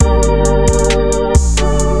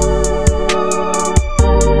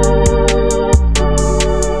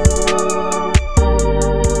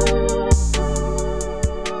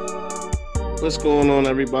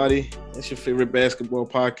everybody? It's your favorite basketball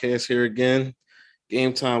podcast here again.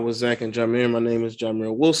 Game Time with Zach and Jameer. My name is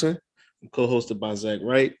Jameer Wilson. I'm co-hosted by Zach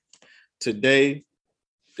Wright. Today,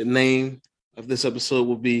 the name of this episode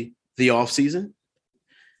will be The Offseason.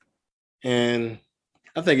 And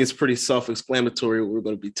I think it's pretty self-explanatory what we're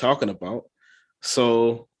going to be talking about.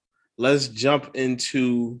 So let's jump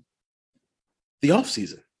into the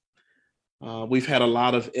offseason. We've had a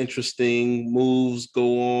lot of interesting moves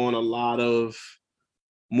go on, a lot of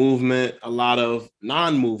movement, a lot of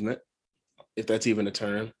non-movement, if that's even a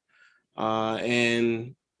term.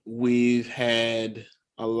 And we've had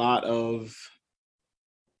a lot of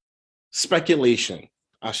speculation,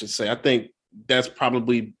 I should say. I think that's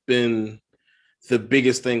probably been the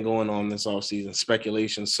biggest thing going on this offseason,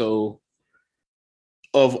 speculation. So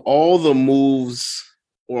of all the moves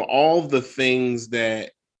or all the things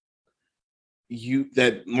that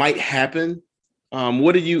might happen,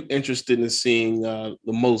 what are you interested in seeing the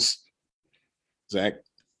most, Zach?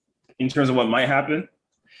 In terms of what might happen?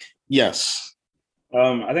 Yes.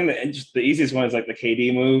 I think the easiest one is like the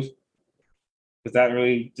KD move, because that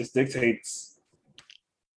really just dictates.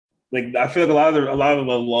 Like, I feel like a lot of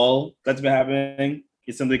the lull that's been happening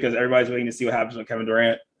is simply because everybody's waiting to see what happens with Kevin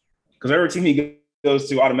Durant. Because every team he goes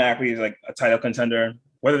to automatically is like a title contender,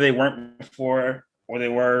 whether they weren't before or they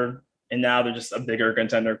were, and now they're just a bigger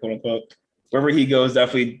contender, quote unquote. Wherever he goes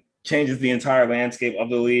definitely changes the entire landscape of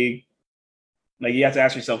the league. Like, you have to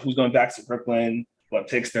ask yourself who's going back to Brooklyn, what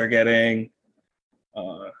picks they're getting,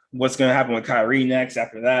 what's going to happen with Kyrie next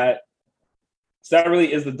after that. So that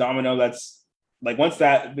really is the domino that's like, once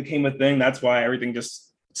that became a thing, that's why everything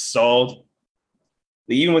just stalled.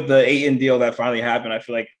 Even with the Ayton deal that finally happened, I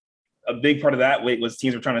feel like a big part of that wait was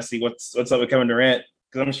teams were trying to see what's up with Kevin Durant,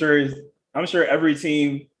 because I'm sure every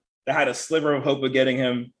team that had a sliver of hope of getting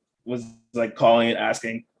him was like calling and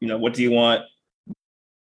asking, what do you want?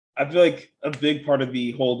 I feel like a big part of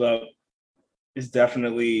the holdup is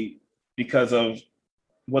definitely because of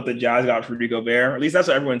what the Jazz got for Rudy Gobert. At least that's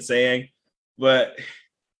what everyone's saying. But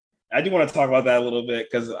I do want to talk about that a little bit,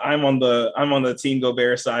 because I'm on the Team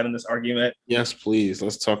Gobert side in this argument. Yes, please.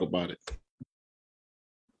 Let's talk about it.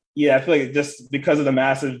 Yeah, I feel like just because of the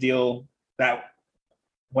massive deal that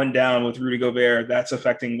went down with Rudy Gobert, that's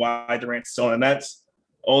affecting why Durant's still in the Nets.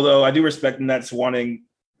 Although I do respect the Nets wanting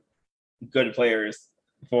good players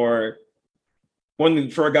for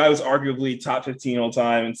a guy who's arguably top 15 all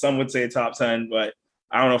time, and some would say top 10, but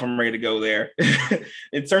I don't know if I'm ready to go there.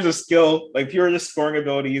 In terms of skill, like pure just scoring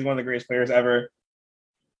ability, he's one of the greatest players ever.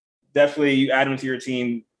 Definitely, you add him to your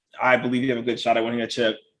team, I believe you have a good shot at winning a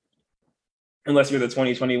chip, unless you're the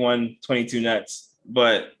 2021-22 Nets.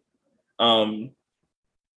 But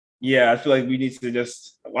yeah, I feel like we need to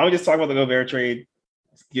why don't we just talk about the Gobert trade,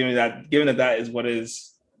 given that is what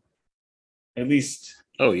is at least.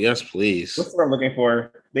 Oh, yes, please. What's what I'm looking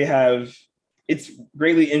for? It's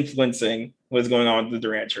greatly influencing what's going on with the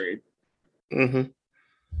Durant trade.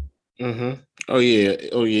 Mm-hmm. Mm-hmm. Oh,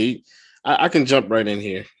 yeah. I can jump right in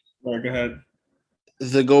here. All right, go ahead.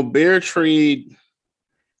 The Gobert trade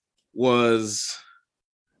was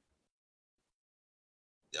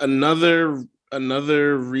another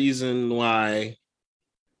reason why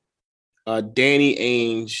Danny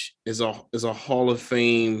Ainge is a Hall of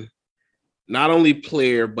Fame not only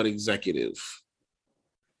player but executive.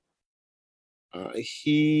 I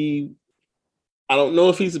don't know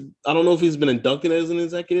if he's been inducted as an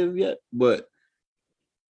executive yet, but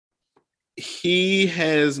he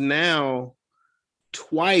has now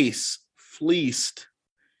twice fleeced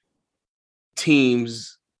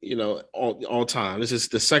teams, all time. This is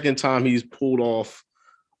the second time he's pulled off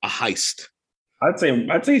a heist. I'd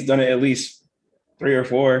say he's done it at least 3 or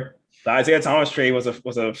 4. The Isaiah Thomas trade was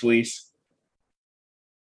a fleece.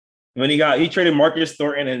 When he traded Marcus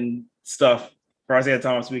Thornton and stuff for Isaiah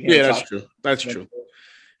Thomas. That's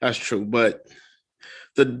true. But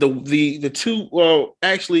the two, well,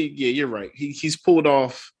 actually, yeah, you're right. He's pulled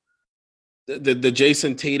off the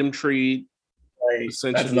Jason Tatum trade. Right.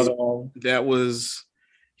 Essentially, that's another one. That was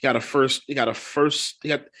he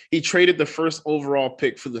traded the first overall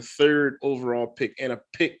pick for the third overall pick and a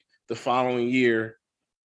pick the following year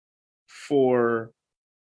for,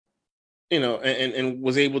 and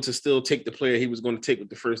was able to still take the player he was going to take with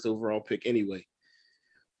the first overall pick anyway.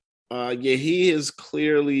 He's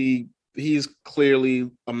clearly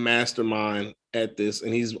a mastermind at this,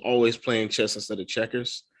 and he's always playing chess instead of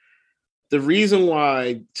checkers. The reason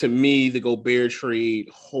why, to me, the Gobert trade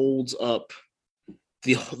holds up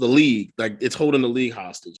the league, like it's holding the league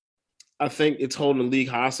hostage. I think it's holding the league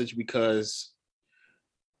hostage because,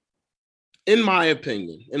 in my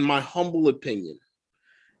humble opinion,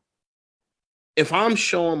 if I'm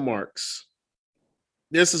Sean Marks,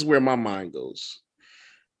 this is where my mind goes.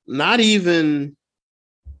 Not even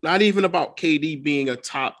about KD being a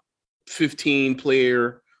top 15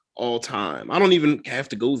 player all time. I don't even have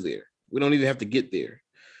to go there. We don't even have to get there.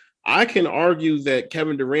 I can argue that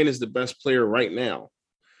Kevin Durant is the best player right now.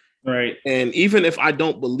 Right. And even if I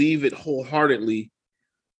don't believe it wholeheartedly,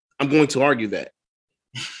 I'm going to argue that.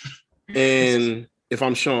 And if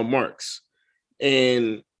I'm Sean Marks,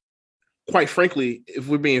 and quite frankly, if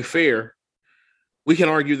we're being fair, we can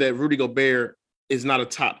argue that Rudy Gobert is not a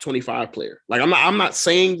top 25 player. Like I'm not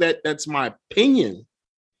saying that that's my opinion,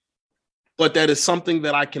 but that is something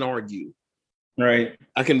that I can argue. Right.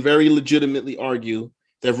 I can very legitimately argue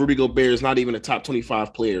that Rudy Gobert is not even a top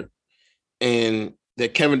 25 player and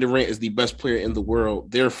that Kevin Durant is the best player in the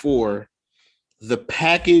world. Therefore, the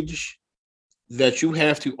package that you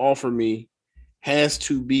have to offer me has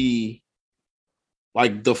to be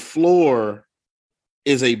like the floor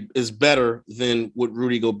is better than what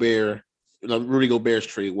Rudy Gobert's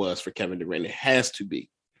trade was for Kevin Durant. It has to be.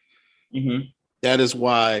 Mm-hmm. That is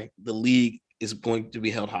why the league is going to be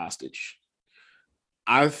held hostage.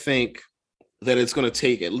 I think that it's going to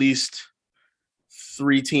take at least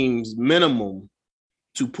 3 teams minimum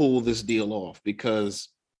to pull this deal off, because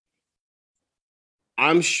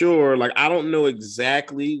I'm sure, like, I don't know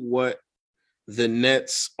exactly what the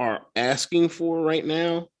Nets are asking for right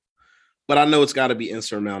now, but I know it's got to be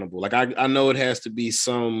insurmountable. Like, I know it has to be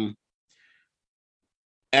some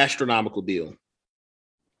astronomical deal.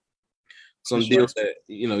 Some deals that,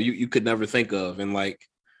 you could never think of. And, like,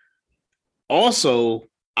 also,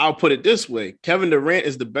 I'll put it this way. Kevin Durant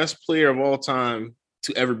is the best player of all time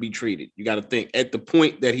to ever be traded. You got to think at the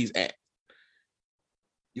point that he's at.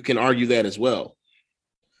 You can argue that as well.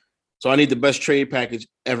 So I need the best trade package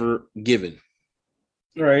ever given.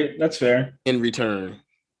 Right. That's fair. In return.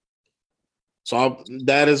 So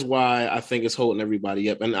that is why I think it's holding everybody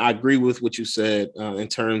up. And I agree with what you said in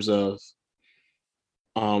terms of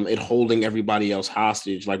it holding everybody else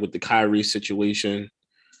hostage, like with the Kyrie situation.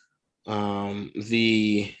 I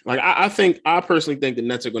personally think the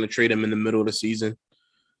Nets are going to trade him in the middle of the season,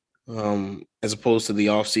 as opposed to the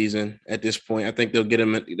offseason at this point. I think they'll get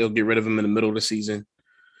rid of him in the middle of the season.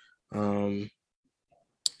 And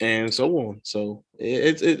so on. So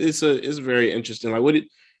it's very interesting. Like,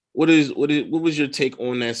 what was your take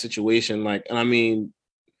on that situation? Like, and I mean,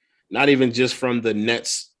 not even just from the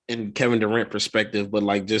Nets and Kevin Durant perspective, but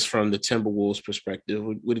like just from the Timberwolves perspective.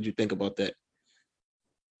 What did you think about that?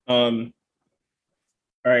 All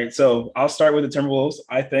right, so I'll start with the Timberwolves.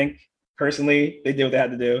 I think personally they did what they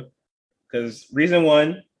had to do, because reason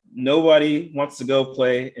one, nobody wants to go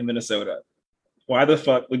play in Minnesota. Why the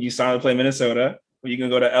fuck would you sign to play Minnesota when you can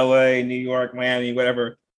go to LA, New York, Miami,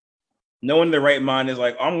 whatever? No one in their right mind is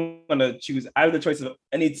like, I'm gonna choose out of the choice of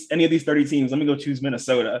any of these 30 teams. Let me go choose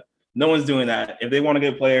Minnesota. No one's doing that. If they want a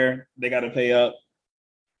good player, they got to pay up.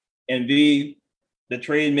 And B, the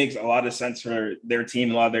trade makes a lot of sense for their team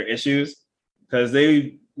and a lot of their issues, because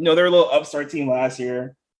they're a little upstart team last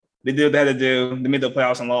year. They did what they had to do. They made the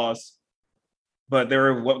playoffs and lost. But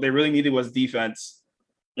what they really needed was defense.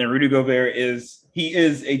 And Rudy Gobert is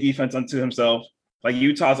a defense unto himself. Like,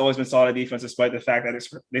 Utah's always been solid defense, despite the fact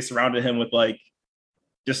that they surrounded him with like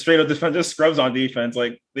just straight up defense, just scrubs on defense.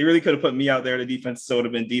 Like, they really could have put me out there. The defense still would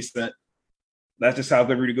have been decent. That's just how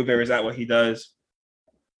good Rudy Gobert is at what he does.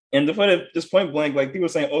 And to put it just point blank, like, people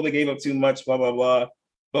saying, oh, they gave up too much, blah, blah, blah.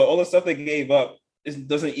 But all the stuff they gave up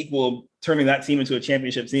doesn't equal turning that team into a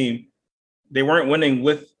championship team. They weren't winning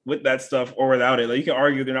with that stuff or without it. Like, you can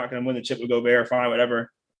argue they're not going to win the chip with Gobert, fine,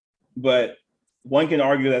 whatever. But one can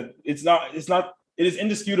argue that it is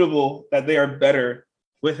indisputable that they are better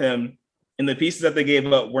with him. And the pieces that they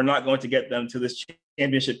gave up were not going to get them to this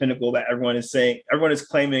championship pinnacle that everyone is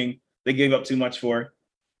claiming they gave up too much for.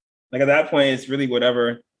 Like, at that point, it's really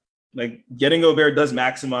whatever. Like, getting Gobert does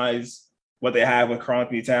maximize what they have with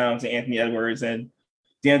Karl-Anthony Towns and Anthony Edwards and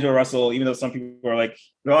D'Angelo Russell, even though some people are like,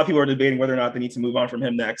 a lot of people are debating whether or not they need to move on from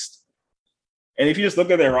him next. And if you just look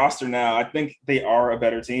at their roster now, I think they are a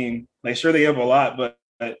better team. Like, sure, they have a lot, but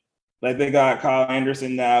like, they got Kyle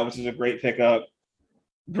Anderson now, which is a great pickup.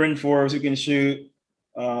 Bryn Forbes, who can shoot.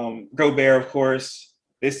 Gobert, of course.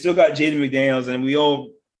 They still got Jaden McDaniels, and we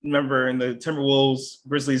all remember in the Timberwolves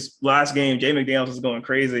Grizzlies last game, Jaden McDaniels was going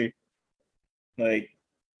crazy. Like,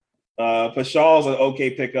 Paschall's an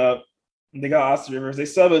okay pickup. They got Austin Rivers.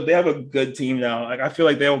 They have a good team now. Like, I feel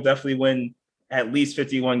like they'll definitely win at least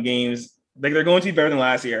 51 games. Like, they're going to be better than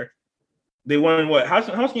last year. They won what? How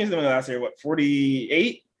much games did they win last year? What,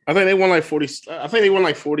 48? I think they won like 40. I think they won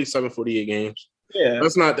like 47, 48 games. Yeah.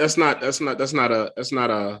 That's not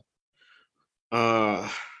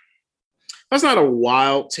That's not a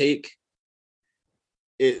wild take.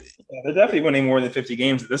 They're definitely winning more than 50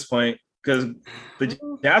 games at this point because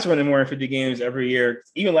the Jazz winning more than 50 games every year.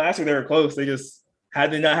 Even last year they were close. They just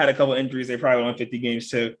had they not had a couple injuries, they probably won 50 games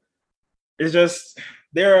too. It's just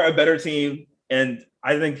they're a better team, and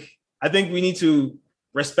I think we need to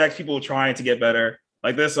respect people trying to get better.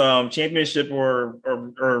 Like this championship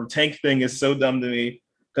or tank thing is so dumb to me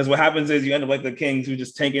because what happens is you end up like the Kings who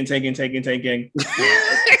just tanking.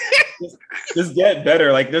 just get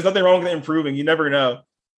better. Like there's nothing wrong with improving. You never know.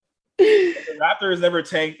 The Raptors never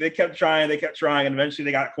tanked. They kept trying, and eventually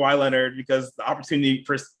they got Kawhi Leonard because the opportunity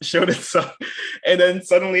showed itself. And then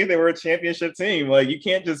suddenly they were a championship team. Like you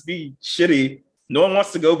can't just be shitty. No one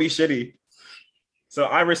wants to go be shitty. So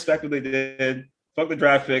I respect what they did. Fuck the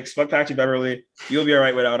draft picks. Fuck Patrick Beverly. You'll be all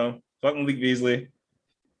right without him. Fuck Malik Beasley.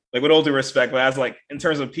 Like with all due respect, but as like in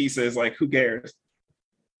terms of pieces, like who cares?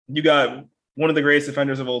 You got one of the greatest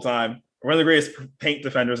defenders of all time, one of the greatest paint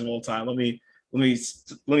defenders of all time. Let me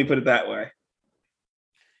put it that way.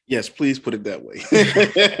 Yes, please put it that way.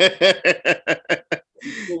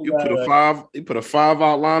 You put a 5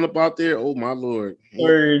 out lineup out there. Oh my lord!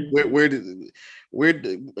 Where did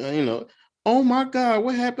you know? Oh my God!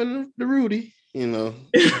 What happened to Rudy? You know,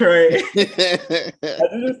 right? I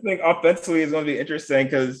just think offensively is going to be interesting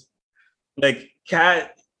because, like,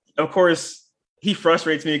 Cat, of course, he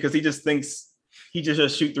frustrates me because he just thinks he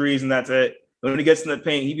just shoot threes and that's it. When he gets in the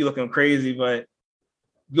paint, he'd be looking crazy, but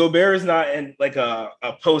Gobert is not in like a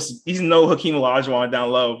post. He's no Hakeem Olajuwon down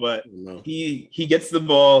low, but he gets the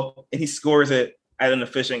ball and he scores it at an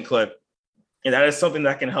efficient clip, and that is something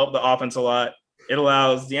that can help the offense a lot. It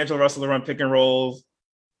allows D'Angelo Russell to run pick and rolls.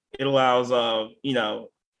 It allows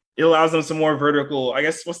it allows them some more vertical. I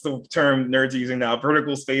guess what's the term nerds are using now?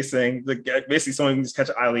 Vertical spacing. Basically, someone can just catch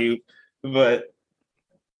an alley-oop. But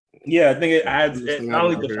yeah, I think it adds not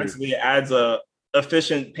only defensively, it adds a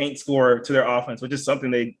efficient paint score to their offense, which is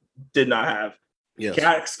something they did not have. Yes.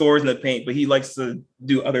 Cat scores in the paint, but he likes to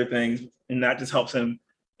do other things, and that just helps him.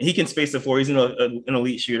 He can space the floor. He's an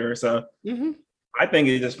elite shooter, so I think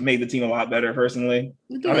it just made the team a lot better. Personally,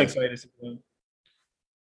 I'm excited to see him.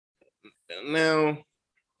 Now,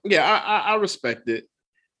 yeah, I respect it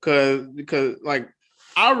because like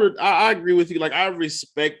I agree with you. Like I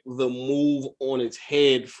respect the move on its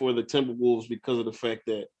head for the Timberwolves because of the fact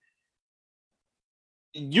that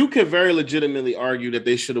you could very legitimately argue that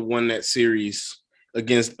they should have won that series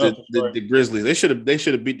against the Grizzlies. They should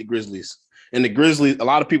have beat the Grizzlies. And the Grizzlies, a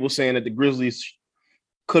lot of people saying that the Grizzlies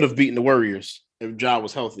could have beaten the Warriors if Ja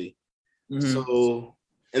was healthy. So,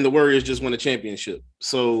 and the Warriors just won a championship.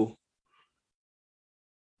 So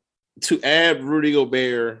to add Rudy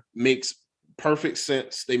Gobert makes perfect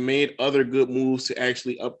sense. They made other good moves to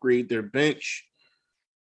actually upgrade their bench,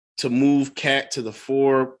 to move Cat to the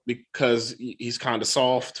 4 because he's kind of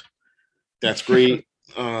soft. That's great.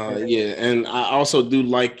 Yeah, and I also do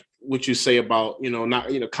like what you say about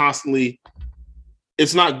not constantly.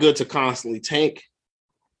 It's not good to constantly tank.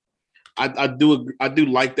 I do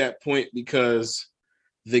like that point because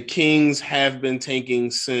the Kings have been tanking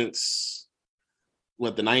since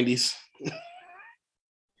the 90s.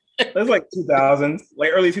 It was like 2000s,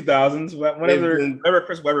 like early 2000s. Whenever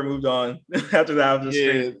Chris Webber moved on, after that, I was just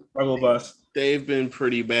straight struggle bus. They've been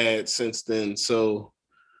pretty bad since then. So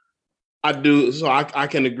I do. So I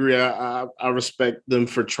can agree. I respect them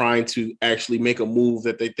for trying to actually make a move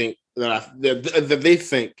that they think that they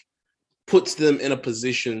think puts them in a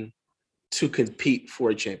position to compete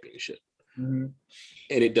for a championship, and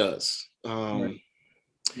it does.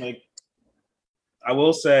 Like I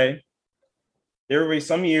will say, there will be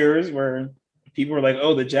some years where people were like,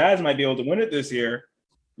 "Oh, the Jazz might be able to win it this year."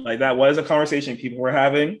 Like that was a conversation people were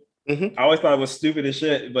having. I always thought it was stupid as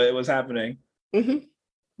shit, but it was happening.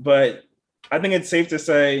 But I think it's safe to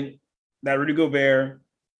say that Rudy Gobert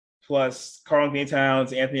plus Karl-Anthony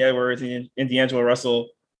Towns, Anthony Edwards, and D'Angelo Russell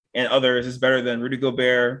and others is better than Rudy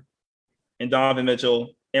Gobert and Donovan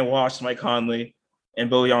Mitchell and Mike Conley and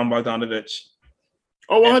Bojan Bogdanovic.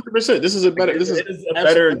 Oh, 100%. This is a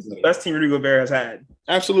better. Best team Rudy Gobert has had.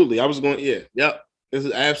 Absolutely. I was going. Yeah. Yep. This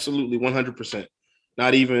is absolutely 100%.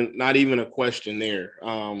 Not even a question there.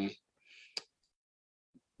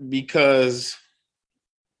 Because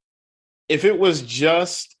if it was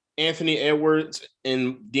just Anthony Edwards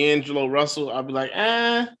and D'Angelo Russell, I'd be like,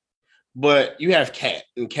 But you have Cat,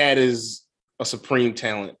 and Cat is a supreme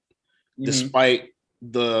talent, despite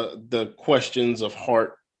the questions of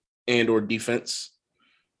heart and or defense.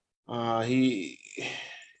 He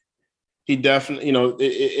definitely,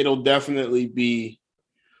 it'll definitely be.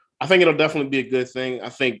 I think it'll definitely be a good thing. I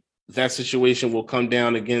think that situation will come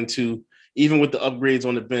down again to even with the upgrades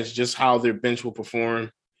on the bench, just how their bench will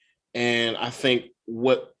perform. And I think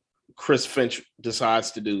what Chris Finch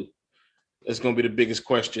decides to do is going to be the biggest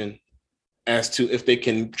question as to if they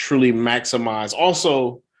can truly maximize.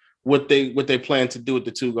 Also, what they plan to do at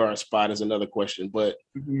the 2 guard spot is another question, but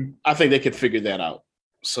I think they could figure that out.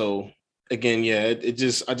 So again, yeah, it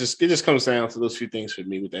just comes down to those few things for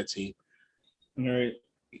me with that team. All right.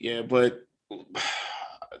 Yeah, but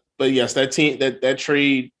yes, that team that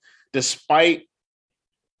trade, despite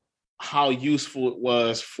how useful it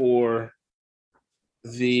was for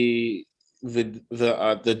the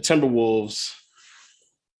Timberwolves,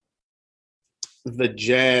 the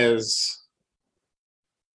Jazz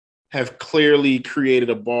have clearly created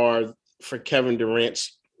a bar for Kevin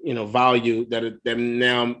Durant's value that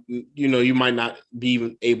now you might not be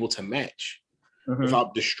even able to match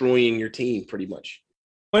without destroying your team pretty much.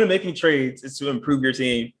 The point of making trades is to improve your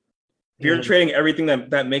team. If you're trading everything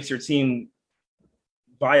that makes your team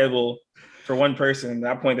viable for one person, at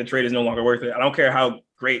that point the trade is no longer worth it. I don't care how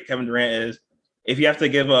great Kevin Durant is. If you have to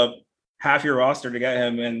give up half your roster to get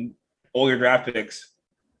him and all your draft picks,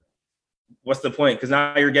 what's the point? Because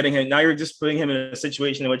now you're getting him. Now you're just putting him in a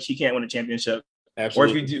situation in which he can't win a championship.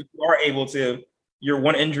 Absolutely. Or if you are able to, you're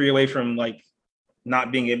one injury away from like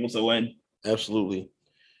not being able to win. Absolutely.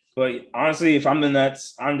 But honestly, if I'm the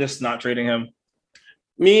Nets, I'm just not trading him.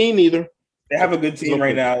 Me neither. They have a good team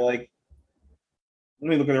right now. Like, let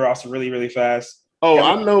me look at the roster really, really fast. Oh,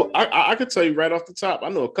 I know. I could tell you right off the top. I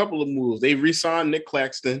know a couple of moves. They re-signed Nick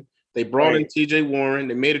Claxton. They brought in TJ Warren.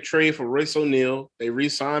 They made a trade for Royce O'Neal. They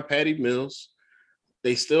re-signed Patty Mills.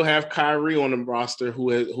 They still have Kyrie on the roster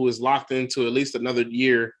who is locked into at least another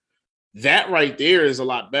year. That right there is a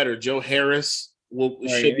lot better. Joe Harris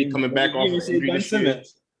should be coming back off of injury this year.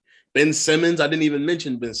 Ben Simmons. I didn't even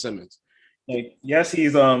mention Ben Simmons. Like, yes,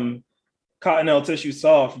 he's cottonelle tissue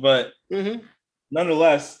soft, but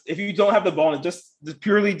nonetheless, if you don't have the ball, just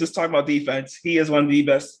purely talking about defense, he is one of the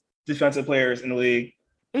best defensive players in the league.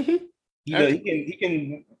 He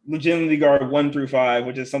can legitimately guard 1 through 5,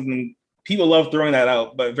 which is something people love throwing that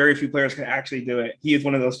out, but very few players can actually do it. He is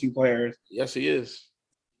one of those few players. Yes, he is.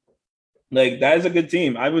 Like, that is a good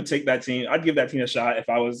team. I would take that team. I'd give that team a shot if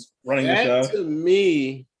I was running the show. To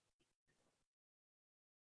me,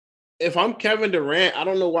 if I'm Kevin Durant, I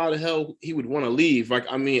don't know why the hell he would want to leave. Like,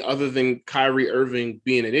 I mean, other than Kyrie Irving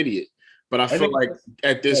being an idiot. But I feel like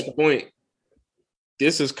at this point,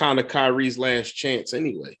 this is kind of Kyrie's last chance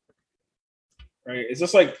anyway. Right. It's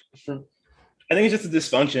just like, I think it's just a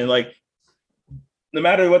dysfunction. Like, no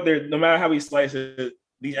matter how we slice it,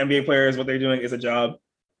 these NBA players, what they're doing is a job.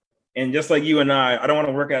 And just like you and I don't want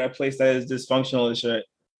to work at a place that is dysfunctional as shit.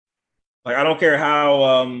 Like, I don't care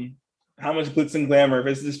how much glitz and glamour. If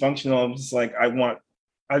it's dysfunctional, I'm just like, I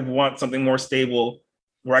want something more stable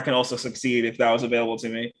where I can also succeed if that was available to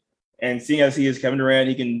me. And seeing as he is Kevin Durant,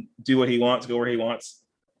 he can do what he wants, go where he wants.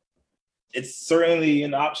 It's certainly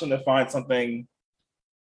an option to find something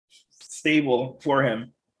stable for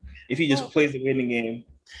him if he just plays the winning game.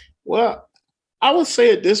 Well, I would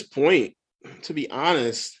say at this point, to be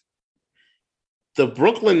honest, the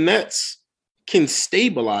Brooklyn Nets can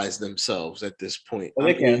stabilize themselves at this point. Well,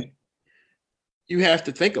 they can. You have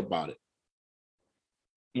to think about it.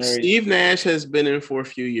 Right. Steve Nash has been in for a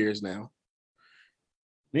few years now.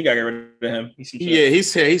 You gotta get rid of him.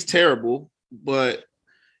 He's terrible, but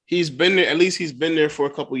he's been there. At least he's been there for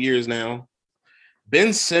a couple years now.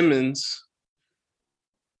 Ben Simmons.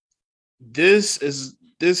 This is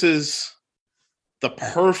the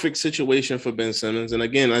perfect situation for Ben Simmons. And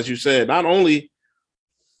again, as you said, not only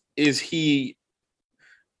is he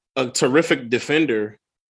a terrific defender,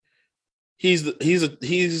 he's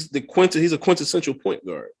a quintessential point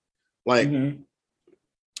guard. Like,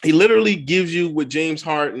 he literally gives you what James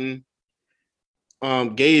Harden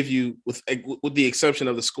gave you, with the exception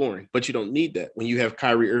of the scoring. But you don't need that when you have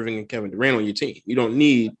Kyrie Irving and Kevin Durant on your team. You don't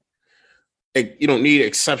need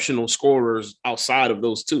exceptional scorers outside of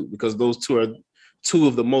those two, because those two are two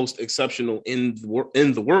of the most exceptional in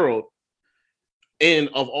the world and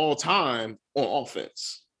of all time on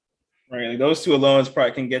offense. Right, like those two alone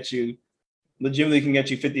probably can get you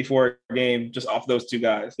 54 a game just off those two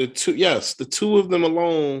guys. The two of them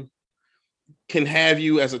alone can have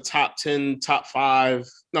you as a top 10, top 5.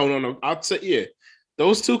 No. I'll say, yeah.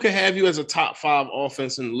 Those two can have you as a top 5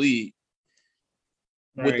 offense in the league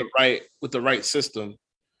with the right system.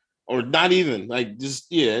 Or not even, like, just,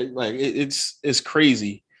 yeah, like it's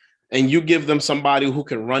crazy. And you give them somebody who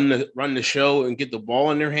can run the show and get the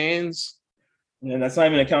ball in their hands. And that's not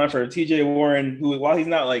even accounting for TJ Warren, who, while he's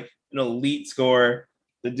not like an elite scorer,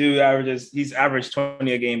 the dude averaged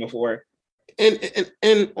 20 a game before.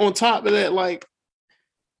 And on top of that, like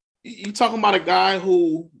you talking about a guy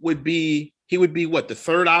who would be what, the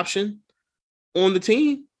third option on the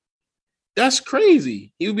team? That's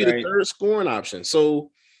crazy. He would be the third scoring option.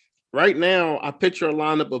 So right now, I picture a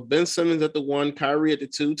lineup of Ben Simmons at the 1, Kyrie at the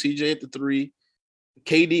 2, TJ at the 3,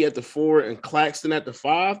 KD at the 4, and Claxton at the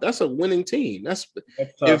 5. That's a winning team. That's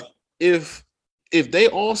if they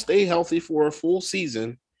all stay healthy for a full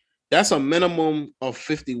season, that's a minimum of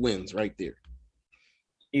 50 wins right there.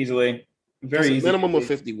 Easily. Very easy. Minimum of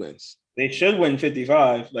 50 wins. They should win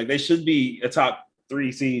 55. Like they should be a top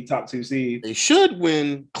 3 seed, top 2 seed. They should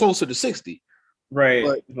win closer to 60.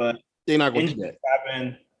 Right. But they're not going to do that.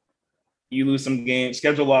 Happen. You lose some games.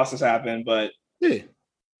 Schedule losses happen, but yeah,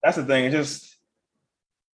 that's the thing. It's just,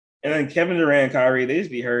 and then Kevin Durant and Kyrie, they just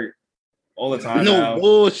be hurt all the time. No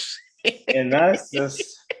bullshit. And that's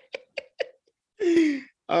just.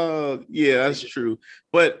 Yeah, that's true.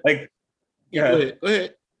 But like, yeah, go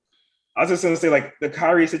ahead. I was just gonna say, like the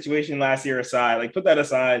Kyrie situation last year aside, like put that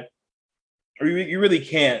aside, or you really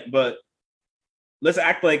can't. But let's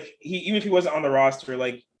act like even if he wasn't on the roster,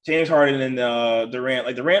 like James Harden and Durant.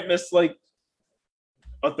 Like Durant missed like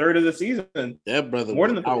a third of the season. That brother more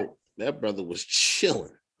was than out. That brother was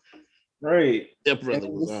chilling. Right. That brother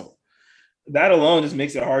was out. That alone just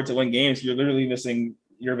makes it hard to win games. You're literally missing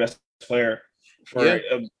your best player for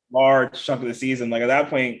a large chunk of the season. Like at that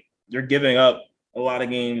point, you're giving up a lot of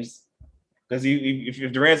games because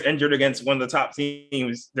if Durant's injured against one of the top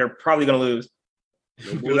teams, they're probably going to lose.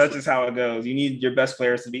 No that's just how it goes. You need your best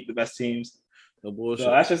players to beat the best teams. No bullshit.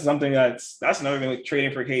 So that's just something that's another thing. Like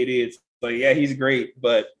trading for KD, it's like he's great,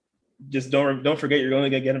 but just don't forget you're only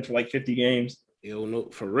gonna get him for like 50 games. Yo, no,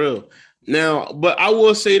 for real. Now, but I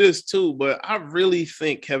will say this too. But I really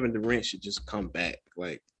think Kevin Durant should just come back.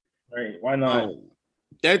 Like, right? Why not?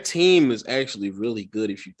 That team is actually really good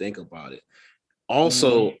if you think about it.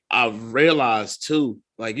 Also, I've realized too.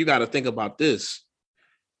 Like, you got to think about this.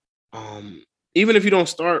 Even if you don't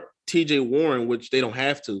start TJ Warren, which they don't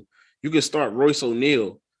have to, you can start Royce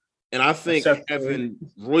O'Neal. And I think having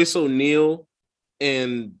Royce O'Neal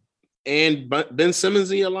and Ben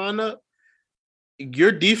Simmons in your lineup,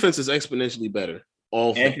 your defense is exponentially better.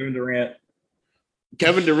 Kevin Durant.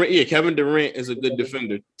 Kevin Durant is a good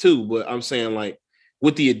defender too, but I'm saying like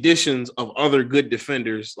with the additions of other good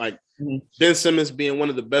defenders, like Ben Simmons being one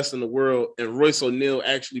of the best in the world and Royce O'Neal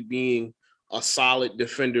actually being a solid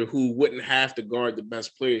defender who wouldn't have to guard the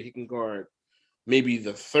best player. He can guard maybe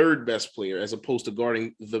the third best player as opposed to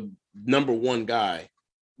guarding the number one guy.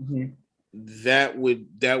 That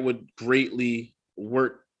would greatly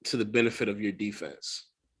work to the benefit of your defense.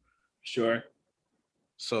 Sure.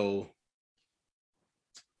 So,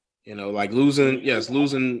 like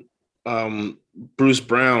losing Bruce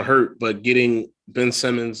Brown hurt, but getting Ben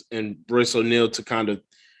Simmons and Royce O'Neal to kind of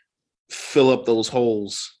fill up those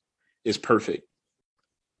holes is perfect.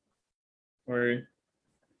 Right.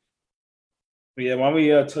 But yeah, why don't we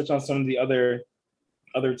touch on some of the other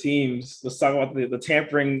teams? Let's talk about the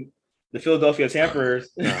tampering, the Philadelphia Tamperers.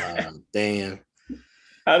 Damn.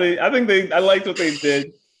 I liked what they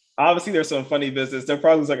did. Obviously, there's some funny business. They're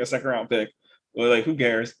probably like a second round pick. But like, who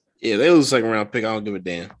cares? Yeah, they was a second round pick. I don't give a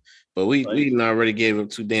damn. But we already gave up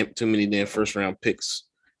too many damn first round picks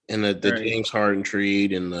in the James Harden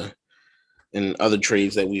trade and other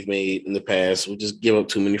trades that we've made in the past. We just give up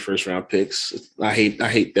too many first round picks. I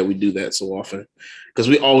hate that we do that so often because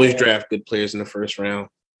we always draft good players in the first round.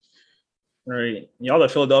 Right. Y'all the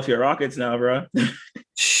Philadelphia Rockets now, bro.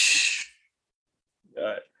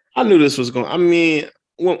 I knew this was going. I mean,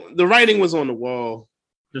 the writing was on the wall.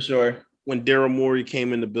 For sure. When Daryl Morey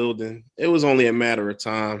came in the building, it was only a matter of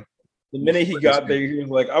time. The minute he got there, he was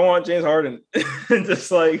like, I want James Harden.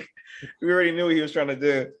 Just like, we already knew what he was trying to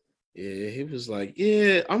do. Yeah, he was like,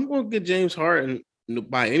 yeah, I'm going to get James Harden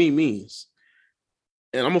by any means.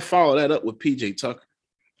 And I'm going to follow that up with PJ Tucker.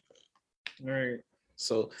 All right.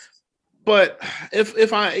 So, but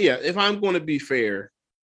if I'm going to be fair,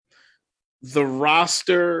 the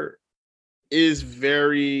roster is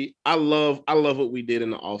I love what we did in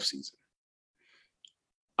the offseason.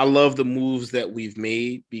 I love the moves that we've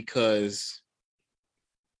made because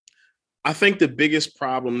I think the biggest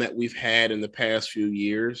problem that we've had in the past few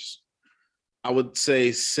years, I would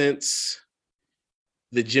say since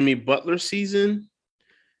the Jimmy Butler season,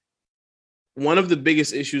 one of the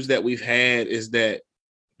biggest issues that we've had is that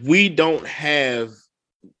we don't have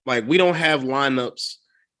lineups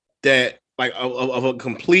that like of a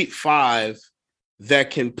complete five that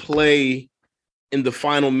can play in the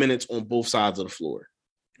final minutes on both sides of the floor.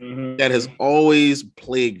 That has always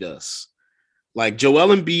plagued us. Like Joel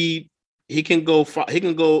Embiid, he can go. He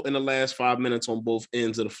can go in the last 5 minutes on both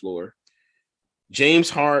ends of the floor. James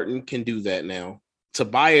Harden can do that now.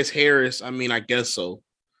 Tobias Harris, I mean, I guess so.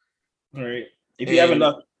 All right. If you have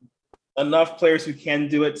enough players who can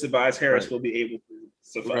do it, Tobias Harris will be able to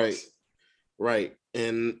suffice. Right.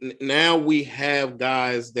 And now we have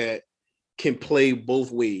guys that can play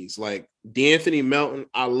both ways. Like D'Anthony Melton,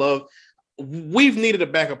 we've needed a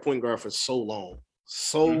backup point guard for so long.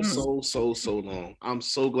 So long. I'm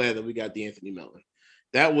so glad that we got D'Anthony Melton.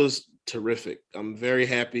 That was terrific. I'm very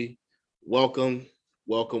happy. Welcome.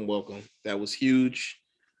 That was huge.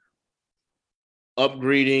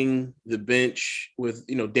 Upgrading the bench with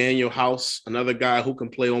Daniel House, another guy who can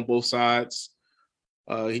play on both sides.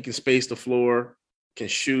 He can space the floor, can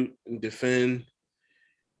shoot and defend.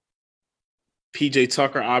 PJ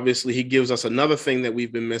Tucker, obviously, he gives us another thing that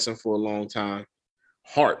we've been missing for a long time: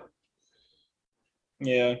 heart.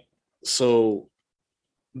 Yeah. So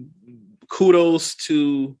kudos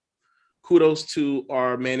to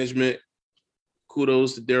our management.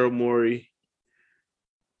 Kudos to Daryl Morey.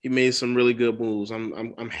 He made some really good moves.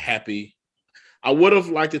 I'm happy. I would have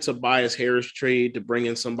liked a Tobias Harris trade to bring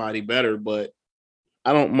in somebody better, but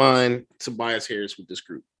I don't mind Tobias Harris with this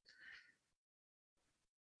group.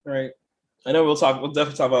 Right. I know we'll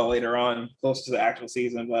definitely talk about it later on, close to the actual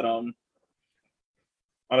season, but on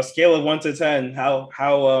a scale of 1 to 10, how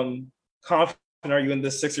confident are you in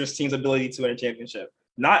the Sixers team's ability to win a championship?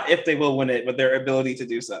 Not if they will win it, but their ability to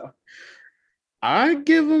do so. I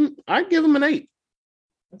give them an 8.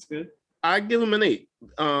 That's good. I give them an 8.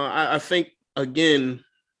 I think again.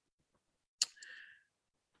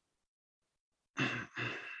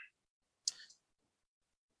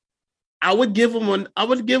 I would give them a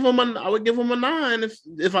 9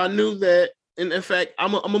 if I knew that. And in fact,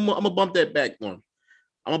 I'm gonna bump that back one.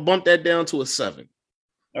 I'm gonna bump that down to a 7.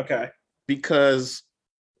 Okay. Because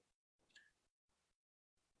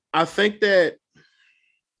I think that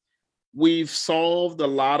we've solved a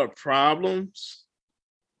lot of problems,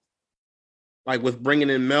 like with bringing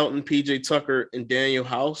in Melton, PJ Tucker, and Daniel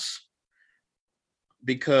House,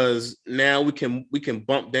 because now we can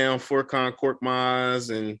bump down Furkan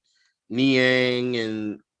Korkmaz and Niang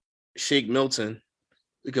and Shake Milton.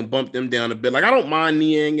 We can bump them down a bit. Like, I don't mind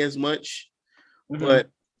Niang as much, but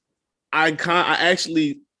I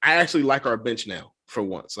actually like our bench now for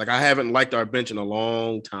once. Like, I haven't liked our bench in a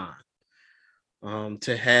long time.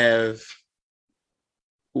 To have,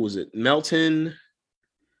 who was it? Melton.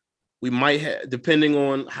 We might have, depending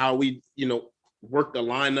on how we, work the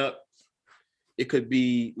lineup. It could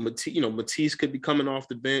be Matisse could be coming off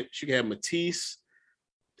the bench. You can have Matisse,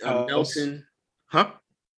 Melton,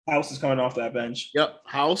 House is coming off that bench. Yep,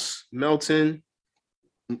 House, Melton,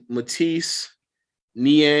 Matisse,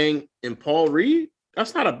 Niang, and Paul Reed.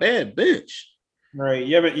 That's not a bad bench. Right.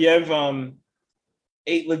 You have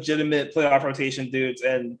 8 legitimate playoff rotation dudes,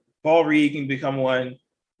 and Paul Reed can become one.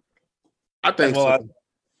 I think so.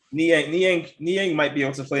 Niang might be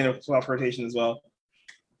able to play in a playoff rotation as well.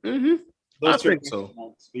 Mm-hmm. I think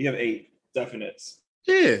so. You have 8 definites.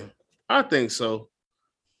 Yeah, I think so.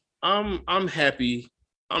 I'm happy.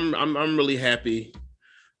 I'm really happy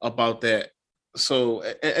about that. So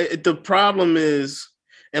the problem is,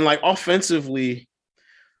 and like offensively,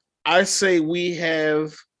 I say we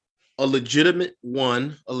have a legitimate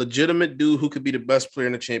dude who could be the best player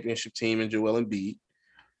in the championship team in Joel Embiid,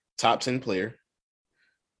 top 10 player.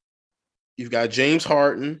 You've got James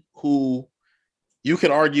Harden, who you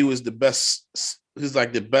could argue is the best. He's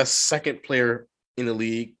like the best second player in the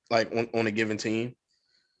league, like on a given team.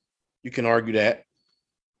 You can argue that.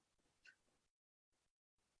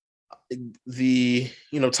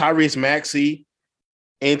 Tyrese Maxey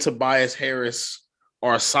and Tobias Harris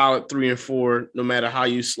are a solid 3 and 4, no matter how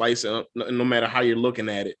you slice it up, no matter how you're looking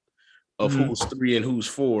at it, of who's 3 and who's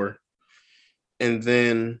 4. And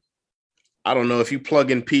then I don't know if you plug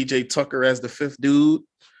in PJ Tucker as the 5th dude,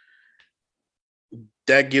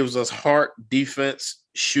 that gives us heart, defense,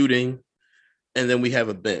 shooting, and then we have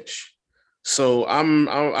a bench. So I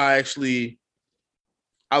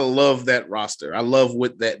love that roster. I love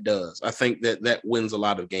what that does. I think that wins a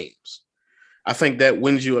lot of games. I think that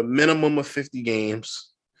wins you a minimum of 50 games.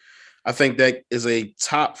 I think that is a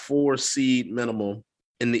top 4 seed minimum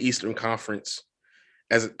in the Eastern Conference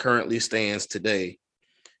as it currently stands today.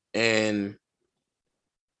 And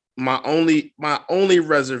my only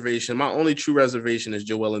reservation, my only true reservation is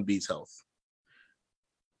Joel Embiid's health.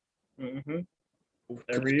 Mm-hmm.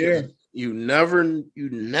 Every year. You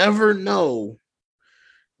never know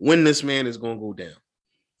when this man is going to go down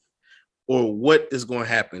or what is going to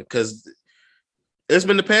happen, because it's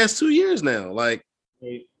been the past 2 years now. Like,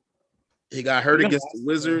 He got hurt Even against the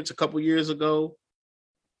Wizards a couple years ago,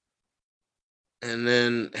 and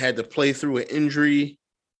then had to play through an injury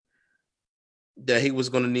that he was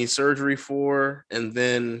going to need surgery for. And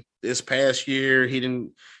then this past year,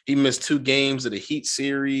 he missed 2 games of the Heat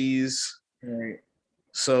series. Right.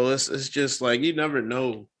 So it's just like you never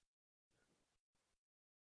know.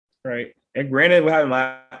 Right. And granted, what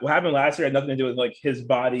happened last year had nothing to do with like his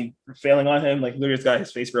body failing on him. Like literally just got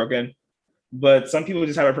his face broken. But some people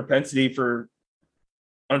just have a propensity for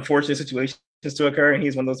unfortunate situations to occur, and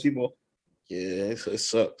he's one of those people. Yeah, it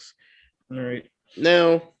sucks. All right.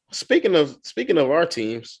 Now, speaking of our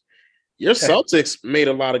teams, your Celtics made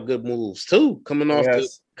a lot of good moves too, coming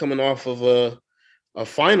off of a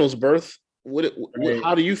finals berth.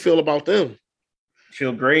 How do you feel about them?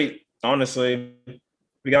 Feel great, honestly.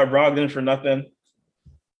 We got Brogdon for nothing.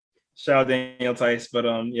 Shout out Daniel Tice, but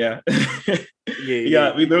yeah.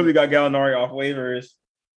 We literally got Gallinari off waivers.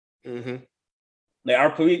 Mm-hmm.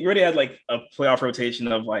 Like we already had like a playoff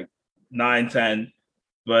rotation of like 9-10,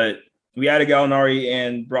 but we added Gallinari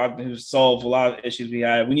and Brogdon, who solved a lot of issues we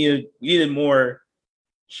had. We needed more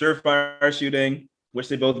surefire shooting, which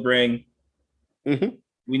they both bring. Mm-hmm.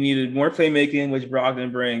 We needed more playmaking, which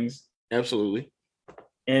Brogdon brings. Absolutely.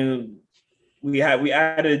 And we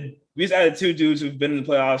just added 2 dudes who've been in the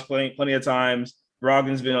playoffs plenty of times.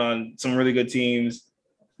 Brogdon's been on some really good teams.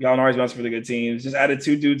 Gallinari's been on some really good teams. Just added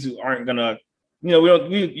 2 dudes who aren't gonna,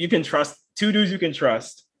 you can trust 2 dudes you can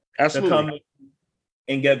trust. Absolutely. To come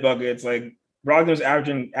and get buckets. Like Brogdon's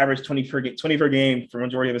average 20 per game for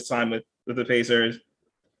majority of his time with the Pacers.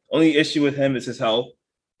 Only issue with him is his health.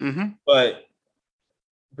 Mm-hmm. But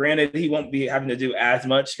granted, he won't be having to do as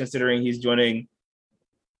much considering he's joining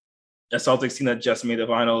a Celtics team that just made the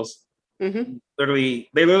finals. Mm-hmm.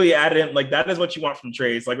 They literally added him. Like that is what you want from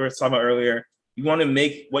trades. Like we were talking about earlier, you want to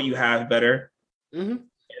make what you have better. Mm-hmm.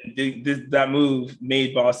 And that move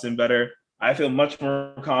made Boston better. I feel much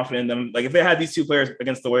more confident in them. Like if they had these 2 players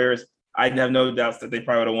against the Warriors, I'd have no doubts that they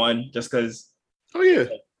probably would have won. Just because,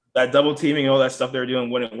 that double teaming and all that stuff they were doing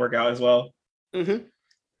wouldn't work out as well. Mm-hmm.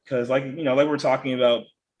 Because like we're talking about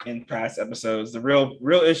in past episodes, the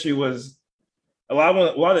real issue was a lot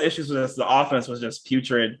of the issues was the offense was just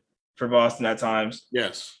putrid for Boston at times.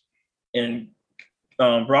 Yes. And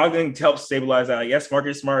Brogdon helped stabilize that. Yes,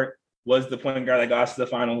 Marcus Smart was the point guard that got us to the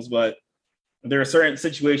finals, but there are certain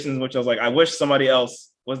situations in which I was like, I wish somebody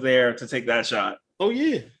else was there to take that shot. Oh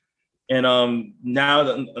yeah. And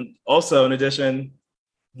now also in addition,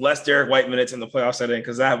 less Derek White minutes in the playoff setting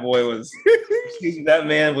because that boy was that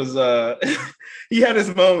man was he had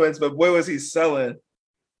his moments, but boy was he selling.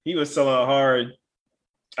 He was selling hard.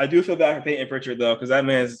 I do feel bad for Peyton Pritchard though, because that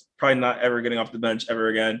man's probably not ever getting off the bench ever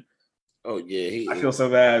again. Oh yeah, I feel so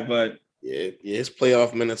bad, but his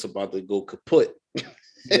playoff minutes about to go kaput.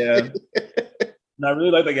 Yeah, and I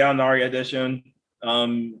really like the Gallinari addition.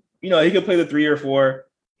 He could play the 3 or 4,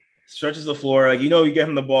 stretches the floor. Like you get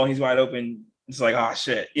him the ball, and he's wide open. It's like, oh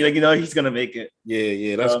shit, he's gonna make it.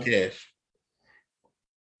 Yeah, that's cash.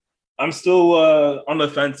 I'm still on the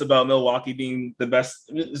fence about Milwaukee being the best.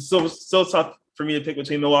 It's so tough for me to pick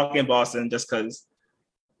between Milwaukee and Boston just because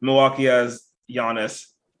Milwaukee has Giannis.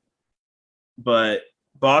 But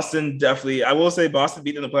Boston definitely, I will say Boston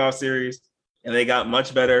beat them in the playoff series and they got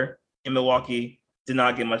much better. And Milwaukee did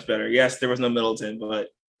not get much better. Yes, there was no Middleton, but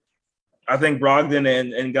I think Brogdon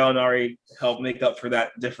and Gallinari helped make up for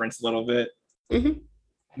that difference a little bit.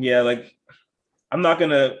 Mm-hmm. Yeah, like I'm not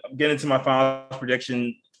going to get into my final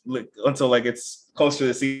prediction until it's close to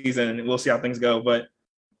the season and we'll see how things go. But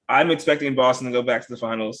I'm expecting Boston to go back to the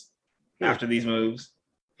finals after these moves.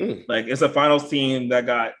 Like it's a finals team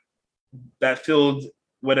that filled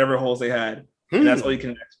whatever holes they had. And that's all you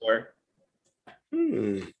can ask for.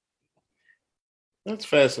 That's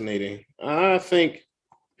fascinating. I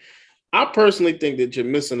personally think that you're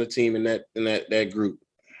missing a team in that group.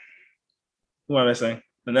 Who am I missing?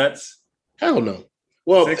 The Nets? Hell no.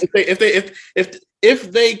 Well,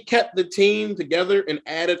 if they kept the team together and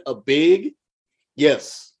added a big,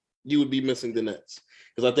 yes, you would be missing the Nets.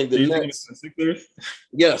 Because I think the Nets.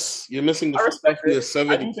 Yes, you're missing the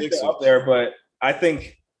 76ers up there, but I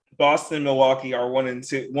think Boston and Milwaukee are 1 and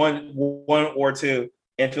 2, one or 2,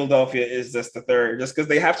 and Philadelphia is just the 3rd, just because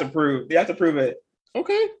they have to prove it.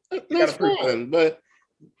 Okay, that's fine, but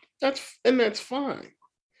that's fine.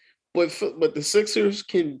 But the Sixers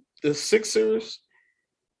can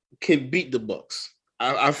beat the Bucks.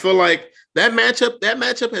 I feel like that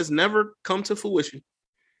matchup has never come to fruition.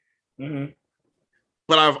 Mm-hmm.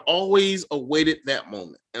 But I've always awaited that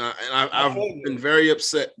moment, and I've been very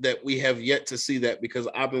upset that we have yet to see that because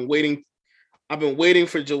I've been waiting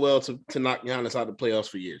for Joel to knock Giannis out of the playoffs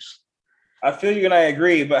for years. I feel you and I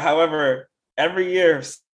agree, but however, every year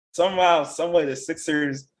somehow, some way, the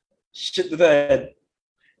Sixers shit the bed.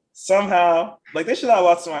 Somehow, like they should have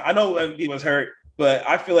lost some. I know Embiid was hurt, but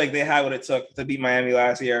I feel like they had what it took to beat Miami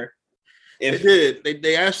last year. They did.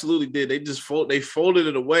 They absolutely did. They just folded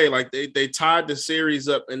it away. Like they tied the series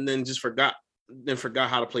up and then just forgot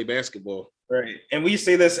how to play basketball. Right. And we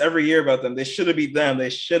say this every year about them. They should have beat them. They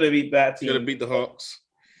should have beat that team. Should have beat the Hawks.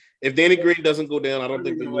 If Danny Green doesn't go down, I don't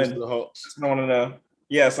think they lose to the Hawks. I want to know.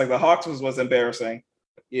 Yes, like the Hawks was embarrassing.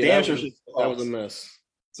 Yeah, damn sure that was a mess.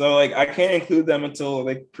 So like I can't include them until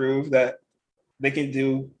they prove that they can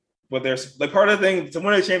do what they're like. Part of the thing to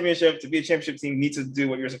win a championship, to be a championship team, you need to do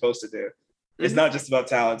what you're supposed to do. Mm-hmm. It's not just about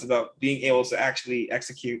talent; it's about being able to actually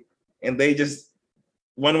execute. And they just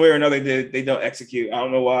one way or another they don't execute. I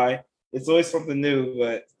don't know why. It's always something new,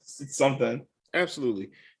 but it's something.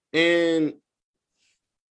 Absolutely, and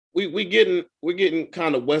we're getting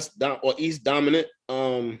kind of West or East dominant.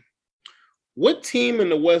 What team in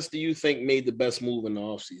the West do you think made the best move in the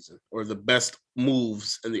offseason or the best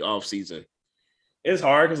moves in the offseason? It's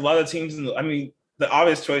hard because a lot of teams the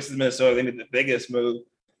obvious choice is Minnesota. They made the biggest move,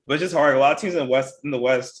 but it's just hard. A lot of teams in the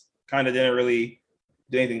West kind of didn't really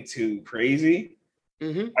do anything too crazy.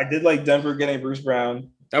 Mm-hmm. I did like Denver getting Bruce Brown.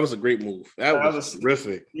 That was a great move. That was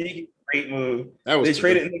terrific. Great move. They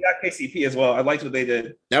traded and they got KCP as well. I liked what they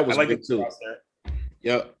did. That was good too.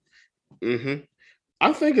 Yep. Mm-hmm.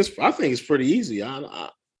 I think it's pretty easy. I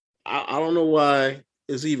don't know why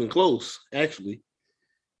it's even close. Actually,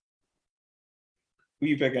 who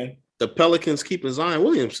you picking? The Pelicans keeping Zion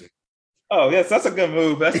Williamson. Oh yes, that's a good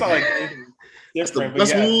move. That's not like that's the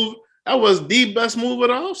best move. That was the best move of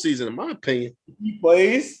the offseason, in my opinion. He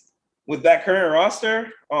plays with that current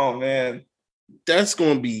roster. Oh man, that's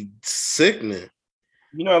going to be sickening.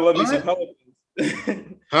 You know I love me some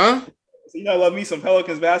Pelicans. Huh? So, I love me some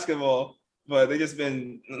Pelicans basketball. But they just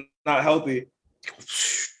been not healthy.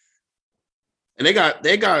 And they got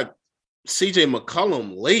CJ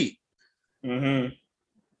McCollum late. Mm-hmm.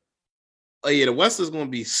 Oh yeah, the West is gonna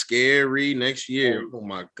be scary next year. Oh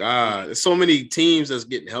my God. There's so many teams that's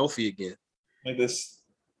getting healthy again. Like the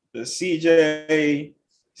CJ,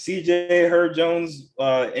 Herb Jones,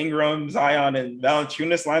 Ingram, Zion, and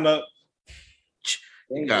Valanciunas lineup.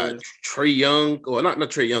 You got Trae Young, or not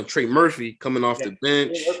Trae Young, Trey Murphy coming off the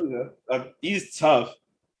bench. He's tough.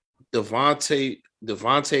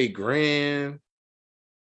 Devontae Graham.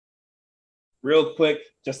 Real quick,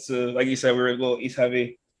 just to, like you said, we were a little East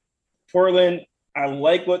heavy. Portland, I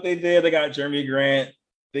like what they did. They got Jeremy Grant.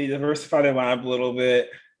 They diversified their lineup a little bit.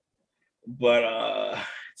 But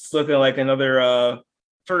it's looking like another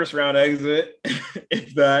first round exit,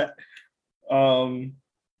 if that.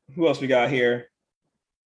 Who else we got here?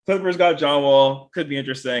 Clippers got John Wall. Could be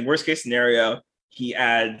interesting. Worst case scenario, he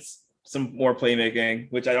adds some more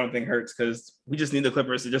playmaking, which I don't think hurts because we just need the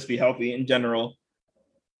Clippers to just be healthy in general.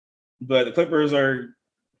 But the Clippers are,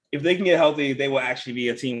 if they can get healthy, they will actually be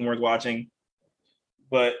a team worth watching.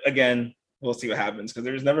 But again, we'll see what happens because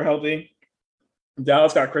they're just never healthy.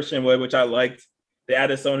 Dallas got Christian Wood, which I liked. They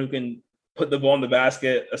added someone who can put the ball in the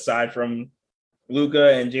basket aside from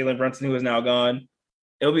Luka and Jalen Brunson, who is now gone.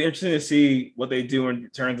 It'll be interesting to see what they do in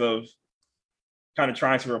terms of kind of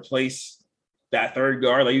trying to replace that third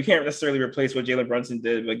guard. Like you can't necessarily replace what Jalen Brunson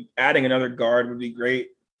did, but adding another guard would be great.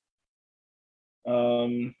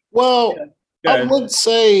 I would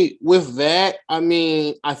say with that,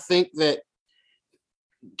 I think that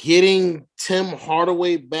getting Tim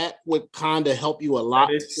Hardaway back would kind of help you a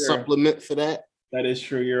lot to supplement for that. That is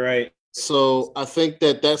true. You're right. So I think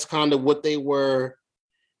that that's kind of what they were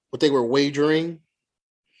wagering.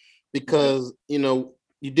 Because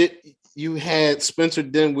you had Spencer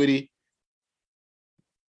Dinwiddie,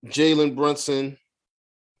 Jalen Brunson,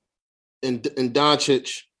 and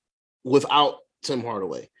Doncic without Tim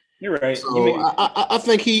Hardaway. You're right. So I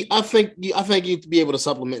think you'd be able to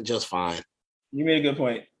supplement just fine. You made a good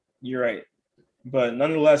point. You're right. But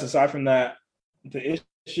nonetheless, aside from that, the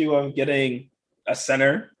issue of getting a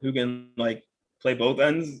center who can play both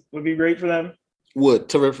ends would be great for them. Would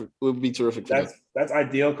be terrific for them. That's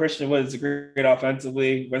ideal. Christian Wood is great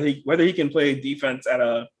offensively. Whether he can play defense at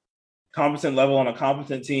a competent level on a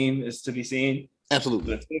competent team is to be seen.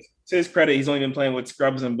 Absolutely. But to his credit, he's only been playing with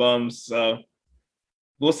scrubs and bums, so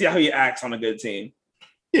we'll see how he acts on a good team.